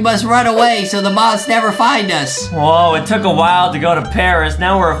Paris. We must run away so the moths never find us. Whoa, it took a while to go to Paris.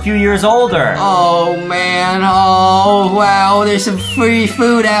 Now we're a few years older. Oh, man. Oh, wow. There's some free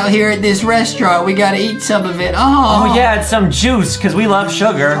food out here at this restaurant. We gotta eat some of it. Oh, yeah, it's some juice, because we love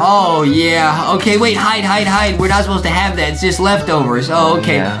sugar. Oh, yeah. Okay, wait. Hide, hide, hide. We're not supposed to have that. It's just leftovers. Oh,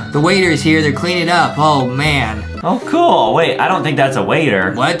 okay. Yeah. The waiter's here. They're cleaning up. Oh, man. Oh, cool. Wait, I don't think that's a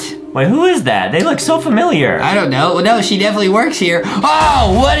waiter. What? Wait, who is that? They look so familiar. I don't know. No, she definitely works here.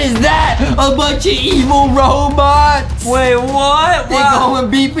 Oh, what is that? A bunch of evil robots. Wait, what? They're going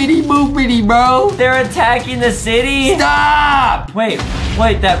beepity boopity, bro. They're attacking the city? Stop! Wait,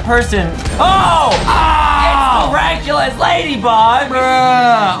 that person. Oh! It's Miraculous Ladybug!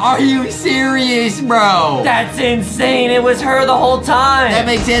 Bruh, are you serious, bro? That's insane. It was her the whole time. That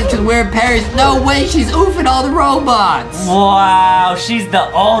makes sense because we're in Paris. No way, she's oofing all the robots. Wow, she's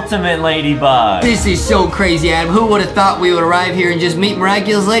the ultimate ladybug. This is so crazy, Adam. Who would have thought we would arrive here and just meet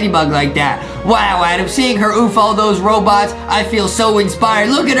Miraculous Ladybug like that? Wow, Adam, seeing her oof all those robots, I feel so inspired.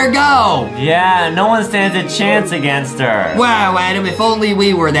 Look at her go! Yeah, no one stands a chance against her. Wow, Adam, if only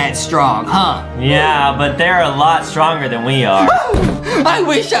we were that strong, huh? Yeah, but they're a lot stronger than we are. I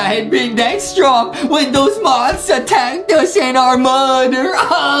wish I had been that strong when those moths attacked us and our mother.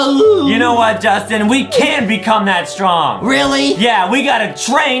 Oh. You know what, Justin? We can become that strong. Really? Yeah, we gotta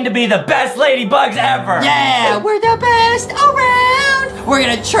train to be the best ladybugs ever. Yeah, we're the best around. We're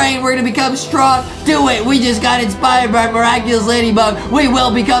gonna train, we're gonna become strong. Do it, we just got inspired by Miraculous Ladybug. We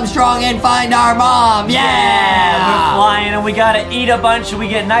will become strong and find our mom. Yeah! We're flying and we gotta eat a bunch so we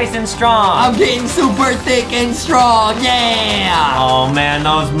get nice and strong. I'm getting super thick and strong. Yeah! Oh man,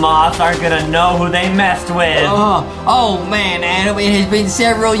 those moths aren't gonna know who they messed with. Oh man, Adam, it has been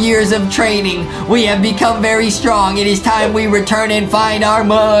several years of training. We have become very strong. It is time we return and find our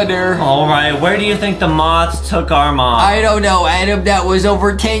mother. Alright, where do you think the moths took our mom? I don't know, Adam. That was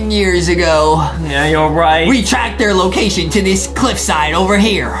over 10 years ago. Yeah, you're right. We tracked their location to this cliffside over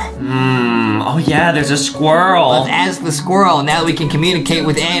here. Oh yeah, there's a squirrel. Let's ask the squirrel. Now we can communicate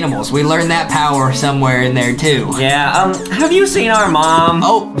with animals. We learned that power somewhere in there too. Yeah, have you seen our mom?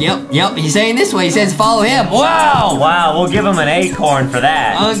 Oh, yep. He's saying this way. He says follow him. Wow! Wow, we'll give him an acorn for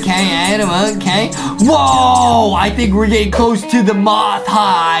that. Okay, Adam, okay. Whoa! I think we're getting close to the moth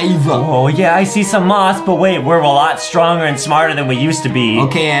hive. Oh yeah, I see some moths, but wait, we're a lot stronger and smarter than we used to be.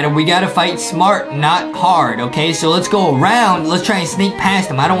 Okay, Adam, we gotta fight smart, not hard, okay? So let's go around. Let's try and sneak past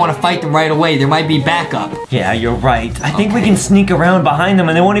them. I don't want to fight them right away. There might be backup. Yeah, you're right. I think we can sneak around behind them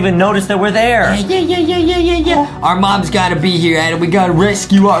and they won't even notice that we're there. Yeah. Our mom's gotta be here, Adam. We gotta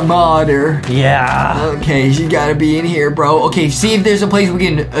rescue our mother. Yeah. Okay, she gotta be in here, bro. Okay, see if there's a place we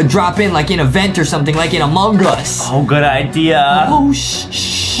can drop in, like in a vent or something, like in Among Us. Oh, good idea. Oh,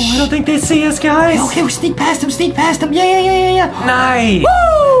 shh. I don't think they see us, guys. Okay, we sneak past them. Yeah. Nice.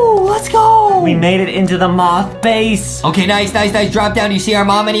 Woo! Let's go. We made it into the moth base. Okay, nice. Drop down. Do you see our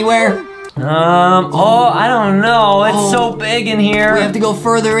mom anywhere? I don't know. It's so big in here. We have to go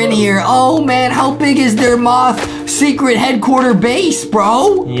further in here. Oh, man, how big is their moth secret headquarter base,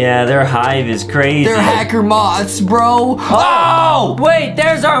 bro? Yeah, their hive is crazy. They're hacker moths, bro. Oh! Wait,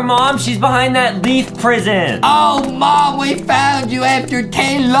 there's our mom. She's behind that leaf prison. Oh, Mom, we found you after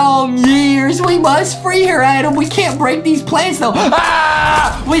 10 long years. We must free her, Adam. We can't break these plants, though.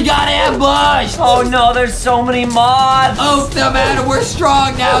 Ah! We got ambushed. Oh, no, there's so many moths. Oh, no matter, we're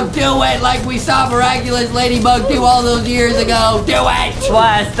strong now. Do it like we saw Miraculous Ladybug do all those years ago. Do it.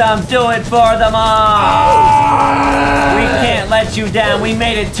 Blast them. Do it for the mom. We can't let you down. We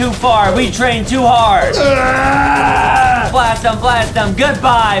made it too far. We trained too hard. Blast them.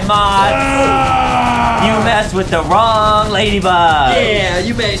 Goodbye, moths. You messed with the wrong ladybug. Yeah,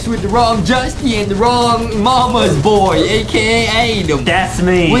 you messed with the wrong Justy and the wrong Mama's boy, aka Adam. That's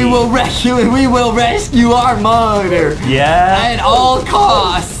me. We will rescue our mother. Yeah? At all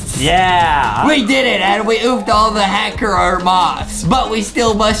costs. Yeah. We did it, Adam. We oofed all the hacker moths. But we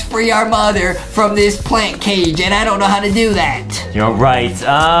still must free our mother from this plant cage, and I don't know how to do that. You're right.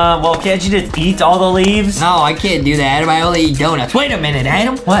 Well, can't you just eat all the leaves? No, I can't do that, Adam. I only eat donuts. Wait a minute,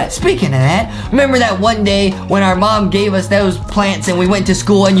 Adam. What? Speaking of that, remember that one day when our mom gave us those plants and we went to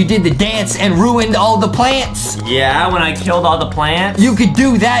school and you did the dance and ruined all the plants? Yeah, when I killed all the plants? You could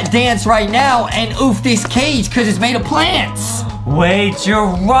do that dance right now and oof this cage because it's made of plants. Wait, you're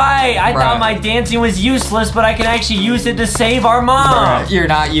right. I thought my dancing was useless, but I can actually use it to save our mom. You're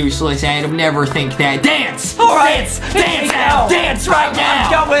not useless, Adam. Never think that. Dance! All right. Dance now! Dance right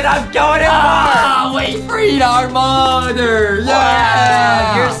now! I'm going in more. We freed our mother!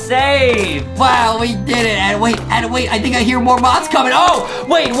 Wow, you're safe. Wow, we did it, Adam. Wait, I think I hear more moths coming. Oh,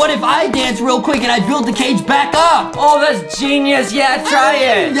 wait, what if I dance real quick and I build the cage back up? Oh, that's genius. Yeah, try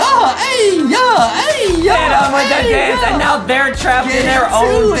it. Hey, Hit them with the dance, and now they're trapped in their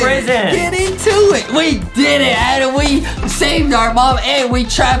own prison. Get into it. We did it, Adam. We saved our mom and we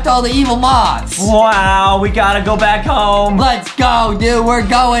trapped all the evil moths. Wow, we gotta go back home. Let's go, dude. We're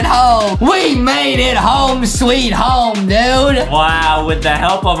going home. We made it home, sweet home, dude. Wow, with the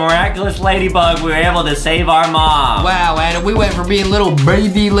help of Miraculous Ladybug, we were able to save our mom. Wow, Adam, we went from being little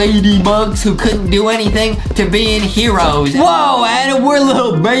baby ladybugs who couldn't do anything to being heroes. Whoa, Adam, we're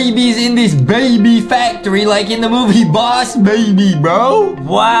little babies in this baby factory like in the movie Boss Baby, bro.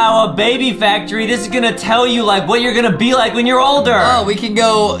 Wow, a baby factory. This is gonna tell you like what you're gonna be like when you're older. Oh, we can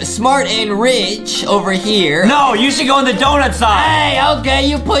go smart and rich over here. No, you should go on the donut side. Hey, okay,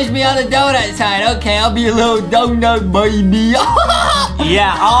 you push me on the donut side. Okay, I'll be a little donut baby.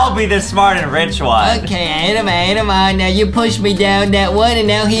 Yeah, I'll be the smart and rich one. Okay, Adam, now you pushed me down that one, and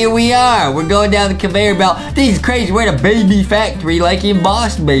now here we are. We're going down the conveyor belt. This is crazy. We're in a baby factory like in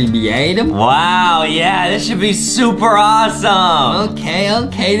Boss Baby, Adam. Wow, yeah, this should be super awesome.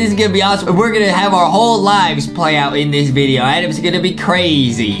 Okay, this is gonna be awesome. We're gonna have our whole lives play out in this video. Adam's gonna be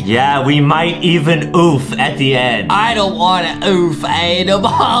crazy. Yeah, we might even oof at the end. I don't wanna oof, Adam.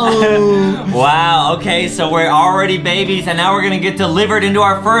 Wow, okay, so we're already babies, and now we're gonna get delivered into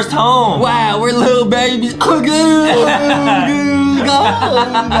our first home. Wow, we're little babies.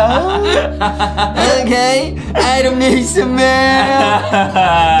 Okay, Adam needs some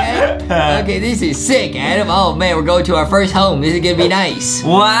milk. Okay, this is sick, Adam. Oh man, we're going to our first home. This is gonna be nice.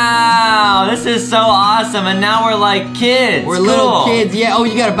 Wow, this is so awesome, and now we're like kids. We're little kids, yeah. Oh,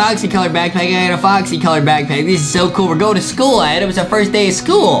 you got a boxy colored backpack. I got a foxy colored backpack. This is so cool. We're going to school, Adam. It's our first day of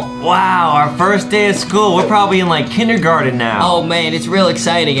school. Wow, our first day of school. We're probably in like kindergarten now. Oh man, it's real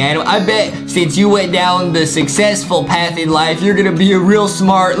exciting, Adam. I bet since you went down the successful path in life, you're gonna be a real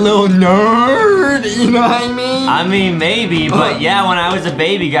smart little nerd. You know what I mean? I mean, maybe, but yeah, when I was a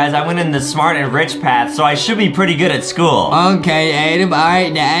baby, guys, I went in the smart and rich path, so I should be pretty good at school. Okay, Adam. All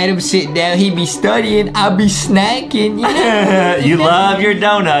right, now Adam's sitting down. He be studying. I'll be snacking. You know? You love your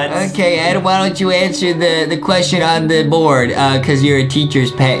donuts. Okay, Adam, why don't you answer the question on the board? Because you're a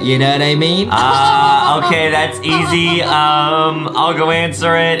teacher's pet, you know what I mean? Okay, that's easy. I'll go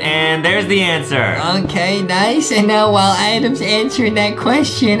answer it, and there's the answer. Okay, nice. And now while Adam's answering that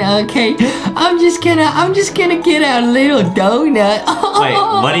question, okay, I'm just gonna get out a little donut.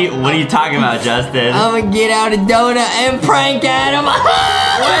 Wait, what are you talking about, Justin? I'm gonna get out a donut and prank Adam.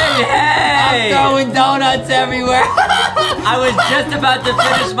 Wait, hey! I'm throwing donuts everywhere. I was just about to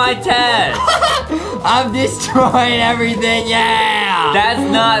finish my test. I'm destroying everything, yeah! That's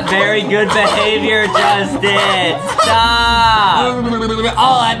not very good behavior, Justin. Stop!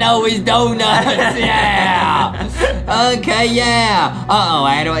 All I know is donuts, yeah! Okay, yeah. Uh-oh,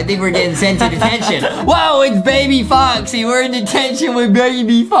 Adam, I think we're getting sent to detention. Whoa, it's Baby Foxy. We're in detention with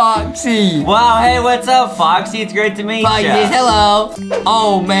Baby Foxy. Wow, hey, what's up, Foxy? It's great to meet Foxy you. says hello.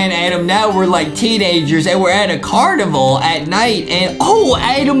 Oh, man, Adam, now we're like teenagers, and we're at a carnival at night, and oh,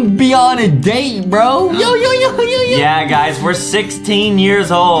 Adam, be on a date, bro. Yo. Yeah, guys, we're 16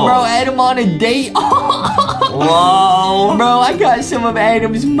 years old. Bro, Adam on a date. Whoa. Bro, I got some of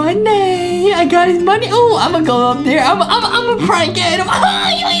Adam's money. I got his money. Oh, I'm gonna go up there. I'm gonna prank Adam.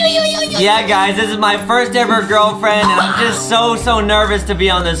 Yeah, guys, this is my first ever girlfriend, and I'm just so nervous to be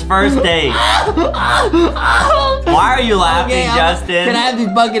on this first date. Why are you laughing, Justin? Can I have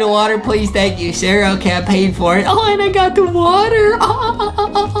this bucket of water, please? Thank you, sir. Okay, I paid for it. Oh, and I got the water.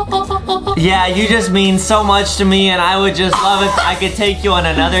 Yeah, you just mean so much to me, and I would just love if I could take you on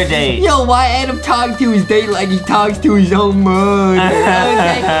another date. Yo, why Adam talk to his date like he talks to his own mom?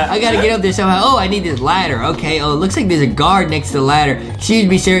 Okay, I gotta get up there somehow. Oh, I need this ladder. Okay, oh, it looks like there's a guard next to the ladder. Excuse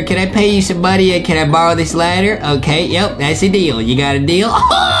me, sir, can I pay you some money and can I borrow this ladder? Okay, yep, that's a deal. You got a deal?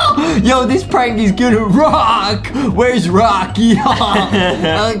 Yo, this prank is gonna rock. Where's Rocky?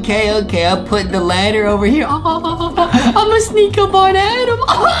 Okay, I'll put the ladder over here. I'm gonna sneak up on Adam.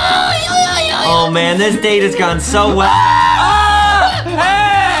 Oh man, this date has gone so well.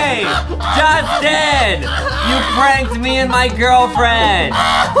 Hey! Justin! You pranked me and my girlfriend.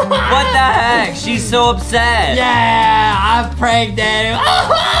 What the heck? She's so upset. Yeah, I pranked Adam.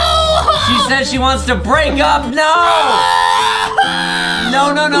 She says she wants to break up. No!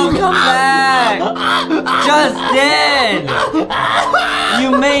 No, come back. Justin!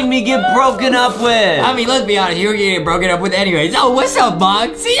 You made me get broken up with. I mean, let's be honest, you were getting broken up with anyways. Oh, what's up,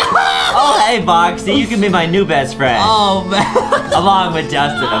 Boxy? Oh, hey, Boxy. You can be my new best friend. Oh, man. Along with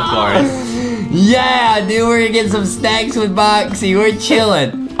Justin, of course. Yeah, dude, we're gonna get some snacks with Boxy. We're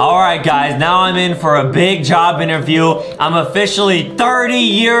chilling. Alright guys, now I'm in for a big job interview. I'm officially 30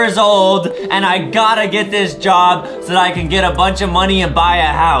 years old, and I gotta get this job so that I can get a bunch of money and buy a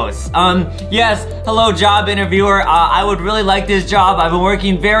house. Yes, hello job interviewer. I would really like this job. I've been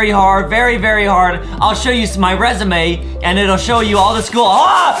working very hard, very hard. I'll show you my resume, and it'll show you all the school.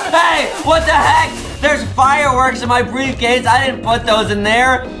 Oh, hey, what the heck? There's fireworks in my briefcase. I didn't put those in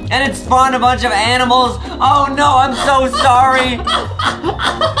there. And it spawned a bunch of animals. Oh no, I'm so sorry.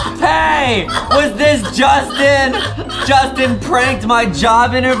 Hey, was this Justin? Justin pranked my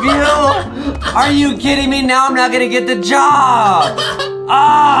job interview? Are you kidding me? Now I'm not gonna get the job.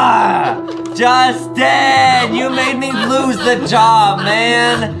 Justin, you made me lose the job,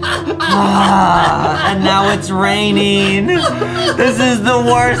 man. And now it's raining. This is the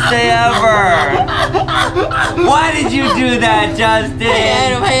worst day ever. Why did you do that, Justin?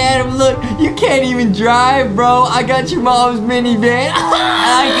 Hey Adam, look, you can't even drive, bro. I got your mom's minivan.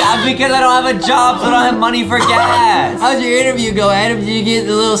 Because I don't have a job, so I don't have money for gas. How'd your interview go, Adam? Did you get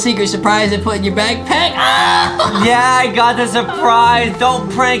the little secret surprise that put in your backpack? Yeah, I got the surprise.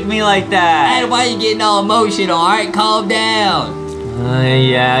 Don't prank me like that. Adam, why are you getting all emotional? All right, calm down.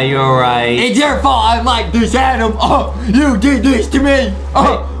 Yeah, you're right. It's your fault I'm like this, Adam. You did this to me.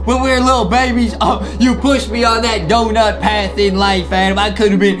 When we were little babies, you pushed me on that donut path in life, Adam. I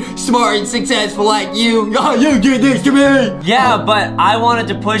could have been smart and successful like you. You did this to me. Yeah, but I wanted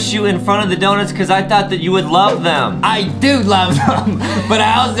to push you in front of the donuts because I thought that you would love them. I do love them, but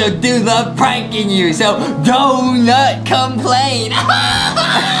I also do love pranking you, so don't complain.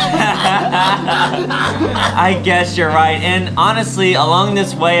 I guess you're right. And honestly, along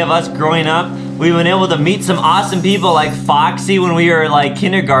this way of us growing up, we've been able to meet some awesome people like Foxy when we were like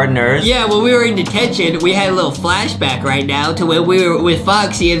kindergartners. Yeah, when we were in detention, we had a little flashback right now to when we were with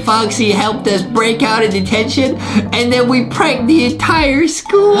Foxy, and Foxy helped us break out of detention, and then we pranked the entire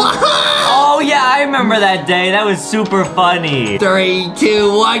school. Oh yeah, I remember that day. That was super funny. 3,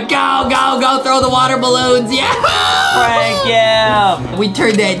 2, 1, go, throw the water balloons, yeah! Prank him! We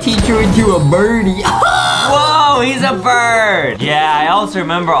turned that teacher into a birdie. Whoa, he's a bird! Yeah, I also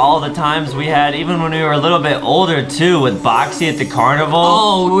remember all the times we had, even when we were a little bit older too, with Boxy at the carnival.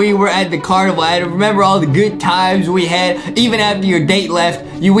 Oh, we were at the carnival. I remember all the good times we had. Even after your date left,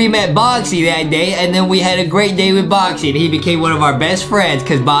 we met Boxy that day, and then we had a great day with Boxy, and he became one of our best friends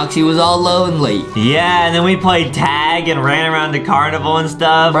because Boxy was all lonely. Yeah, and then we played tag and ran around the carnival and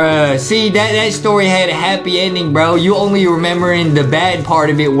stuff. Bruh, see, that story had a happy ending, bro. You only remembering the bad part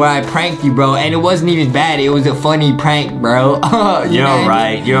of it where I pranked you, bro, and it wasn't even bad. It was a funny prank, bro.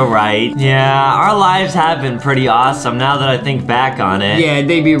 You're right. Yeah, our lives have been pretty awesome now that I think back on it. Yeah,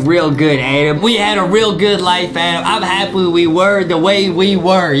 they be real good, Adam. We had a real good life, Adam. I'm happy we were the way we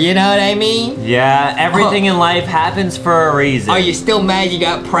were, you know what I mean? Yeah, everything in life happens for a reason. Are you still mad you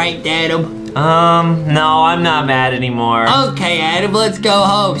got pranked, Adam? No, I'm not mad anymore. Okay, Adam, let's go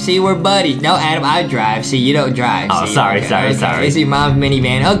home. See, we're buddies. No, Adam, I drive. See, you don't drive. Oh, see, sorry. It's your mom's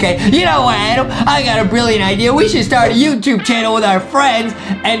minivan. Okay, you know what, Adam? I got a brilliant idea. We should start a YouTube channel with our friends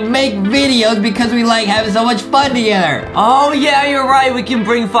and make videos because we like having so much fun together. Oh, yeah, you're right. We can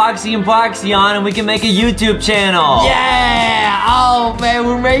bring Foxy and Boxy on and we can make a YouTube channel. Yeah! Oh, man,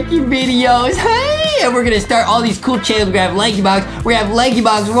 we're making videos. Hey! And we're gonna start all these cool channels. We're gonna have LankyBox, we're gonna have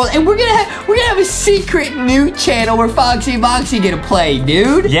LankyBox World, and we're gonna have a secret new channel where Foxy and Boxy gonna play,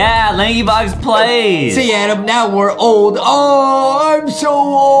 dude. Yeah, LankyBox plays. See, Adam, now we're old. Oh, I'm so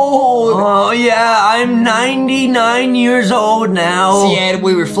old. Oh, yeah, I'm 99 years old now. See, Adam,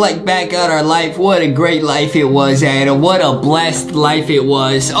 we reflect back on our life. What a great life it was, Adam. What a blessed life it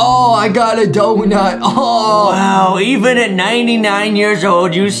was. Oh, I got a donut. Oh. Wow, even at 99 years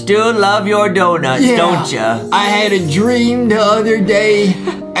old, you still love your donuts, don't ya? I had a dream the other day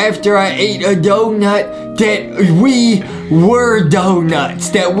after I ate a donut that we were donuts,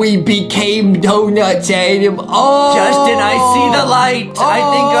 that we became donuts, Adam. Oh! Justin, I see the light. I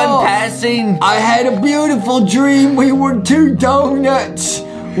think I'm passing. I had a beautiful dream. We were 2 donuts.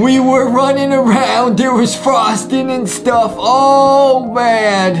 We were running around. There was frosting and stuff. Oh,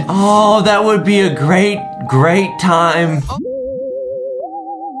 man. Oh, that would be a great, great time.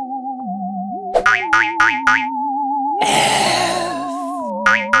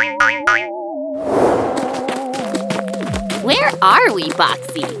 Where are we,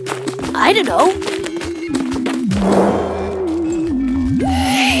 Boxy? I don't know.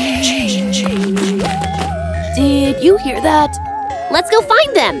 Did you hear that? Let's go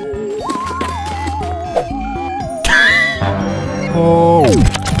find them. Oh.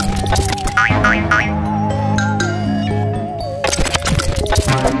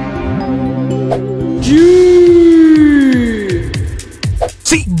 G.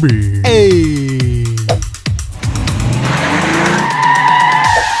 C. B. A.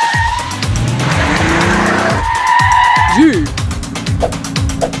 G.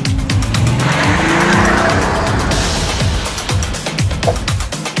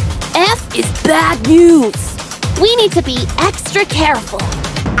 F is bad news. We need to be extra careful.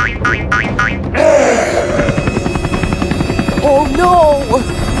 Oh no!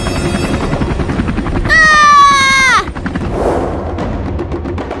 Ah!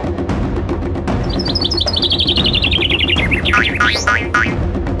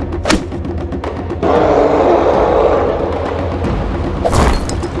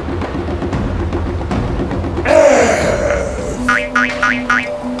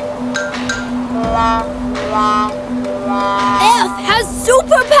 F has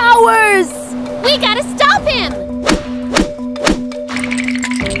superpowers! We gotta stop him!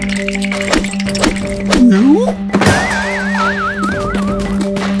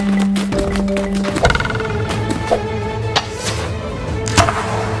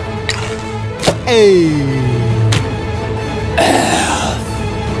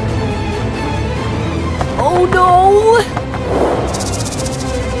 Oh no!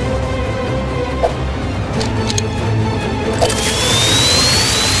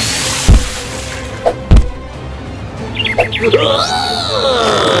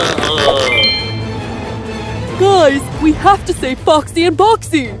 Guys, we have to save Foxy and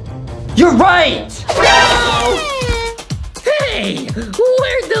Boxy! You're right! Hey,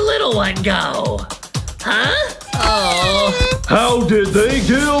 where'd the little one go? Huh? Oh. How did they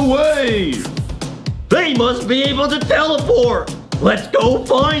get away? They must be able to teleport. Let's go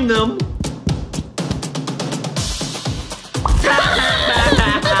find them.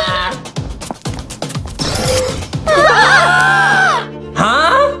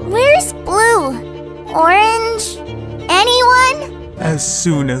 Huh? Where's Blue? Orange? Anyone? As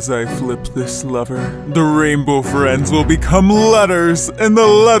soon as I flip this lever, the rainbow friends will become letters, and the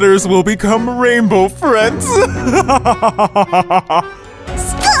letters will become rainbow friends. Stop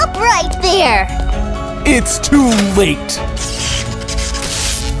right there! It's too late.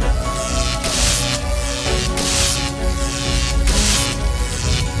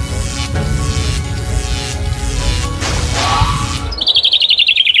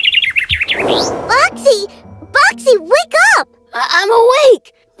 Boxy! Boxy, wake up! I'm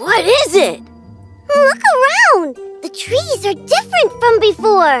awake! What is it? Look around! The trees are different from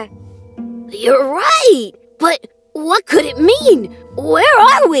before! You're right! But what could it mean? Where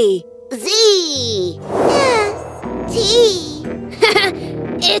are we? Z! S! T!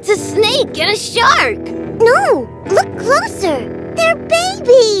 It's a snake and a shark! No! Look closer! They're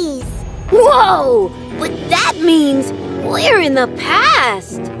babies! Whoa! But that means we're in the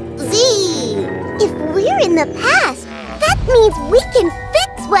past! Z! If we're in the past, that means we can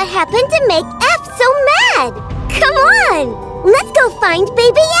fix what happened to make F so mad! Come on! Let's go find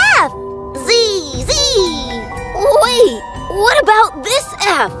baby F! Z! Z! Wait! What about this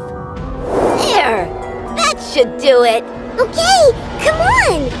F? There! That should do it! Okay! Come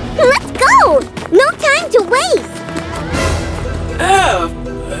on! Let's go! No time to waste! F!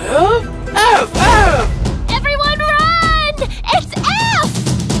 F! F! F! Everyone run! It's F!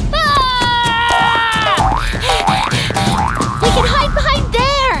 Ah! We can hide behind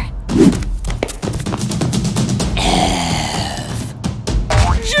there!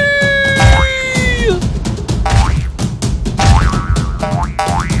 G!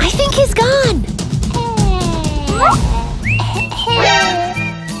 I think he's gone.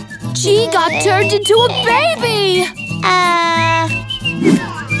 G got turned into a baby!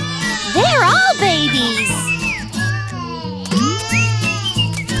 They're all babies!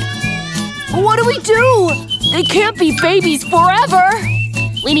 What do we do? They can't be babies forever!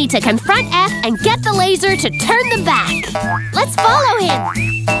 We need to confront F and get the laser to turn them back. Let's follow him.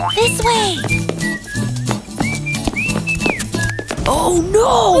 This way. Oh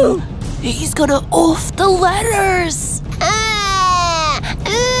no! He's gonna off the letters!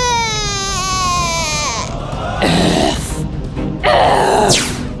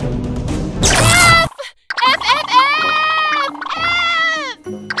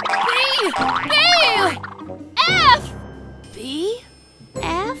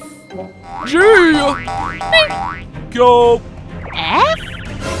 G! Go! F?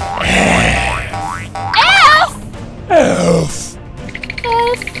 F! F! F!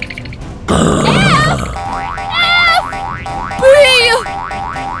 B!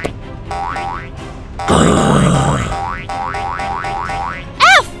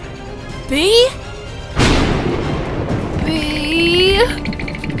 F! B? B?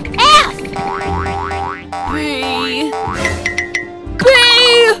 F! B? B!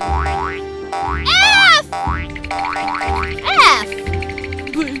 F! F!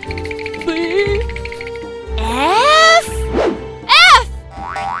 B. F? F!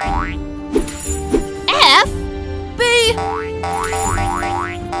 F? B?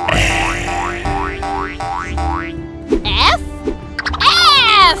 F?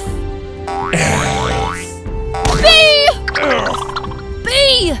 F! B! B!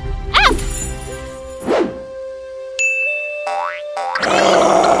 F!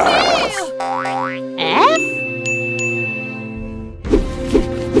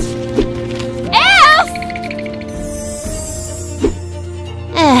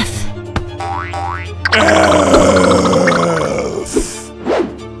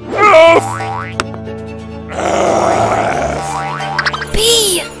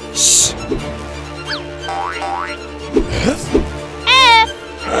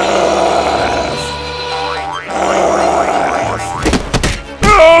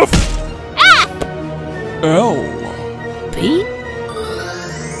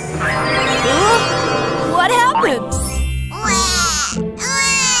 What happened?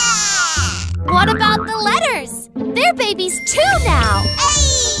 What about the letters? They're babies too now.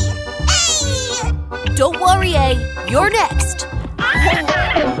 Don't worry, A. You're next.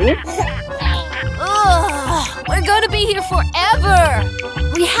 Ugh, we're gonna be here forever.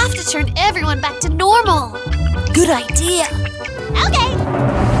 We have to turn everyone back to normal. Good idea. Okay.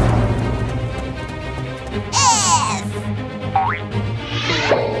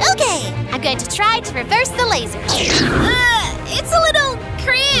 Okay, I'm going to try to reverse the laser. It's a little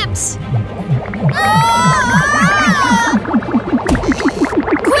cramped.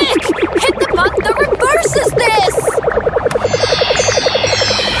 Quick, hit the button that reverses this.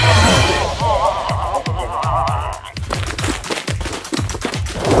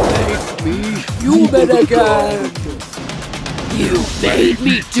 Make me human again. You made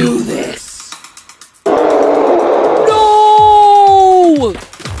me do this. No!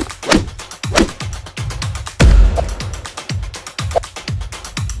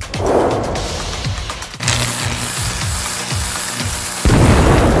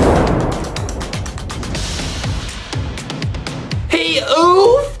 He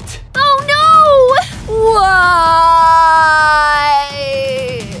oofed! Oh no! Why?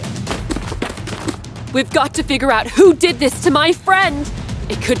 We've got to figure out who did this to my friend.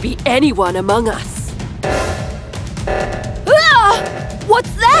 It could be anyone among us. Ah!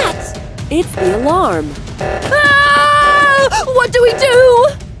 What's that? It's the alarm. Ah! What do we do?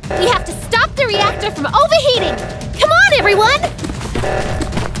 We have to stop the reactor from overheating. Come on, everyone!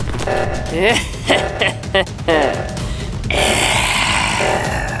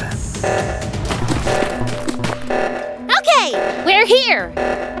 Okay, we're here.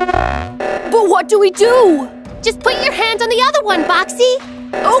 But what do we do? Just put your hand on the other one, Boxy.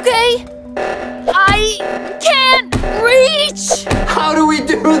 Okay. I can't reach. How do we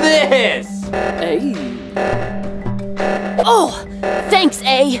do this? A. Oh, thanks,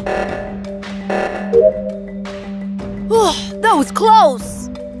 A. Oh, that was close.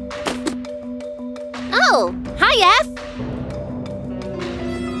 Oh, hi, F.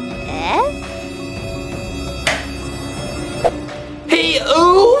 F? He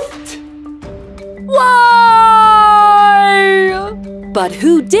oofed? Why? But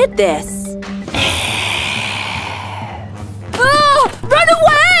who did this? Ah, run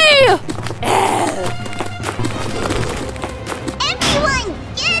away! Everyone,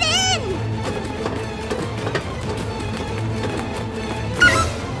 get in!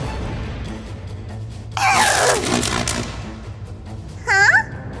 Huh?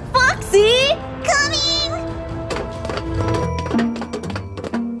 Foxy? Coming!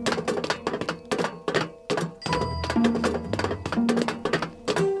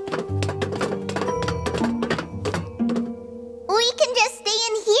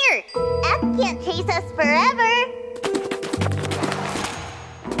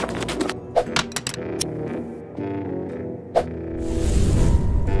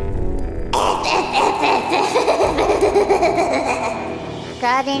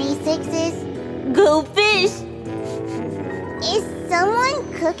 got any sixes? Go fish. Is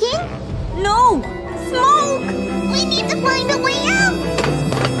someone cooking? No, smoke. We need to find a way out!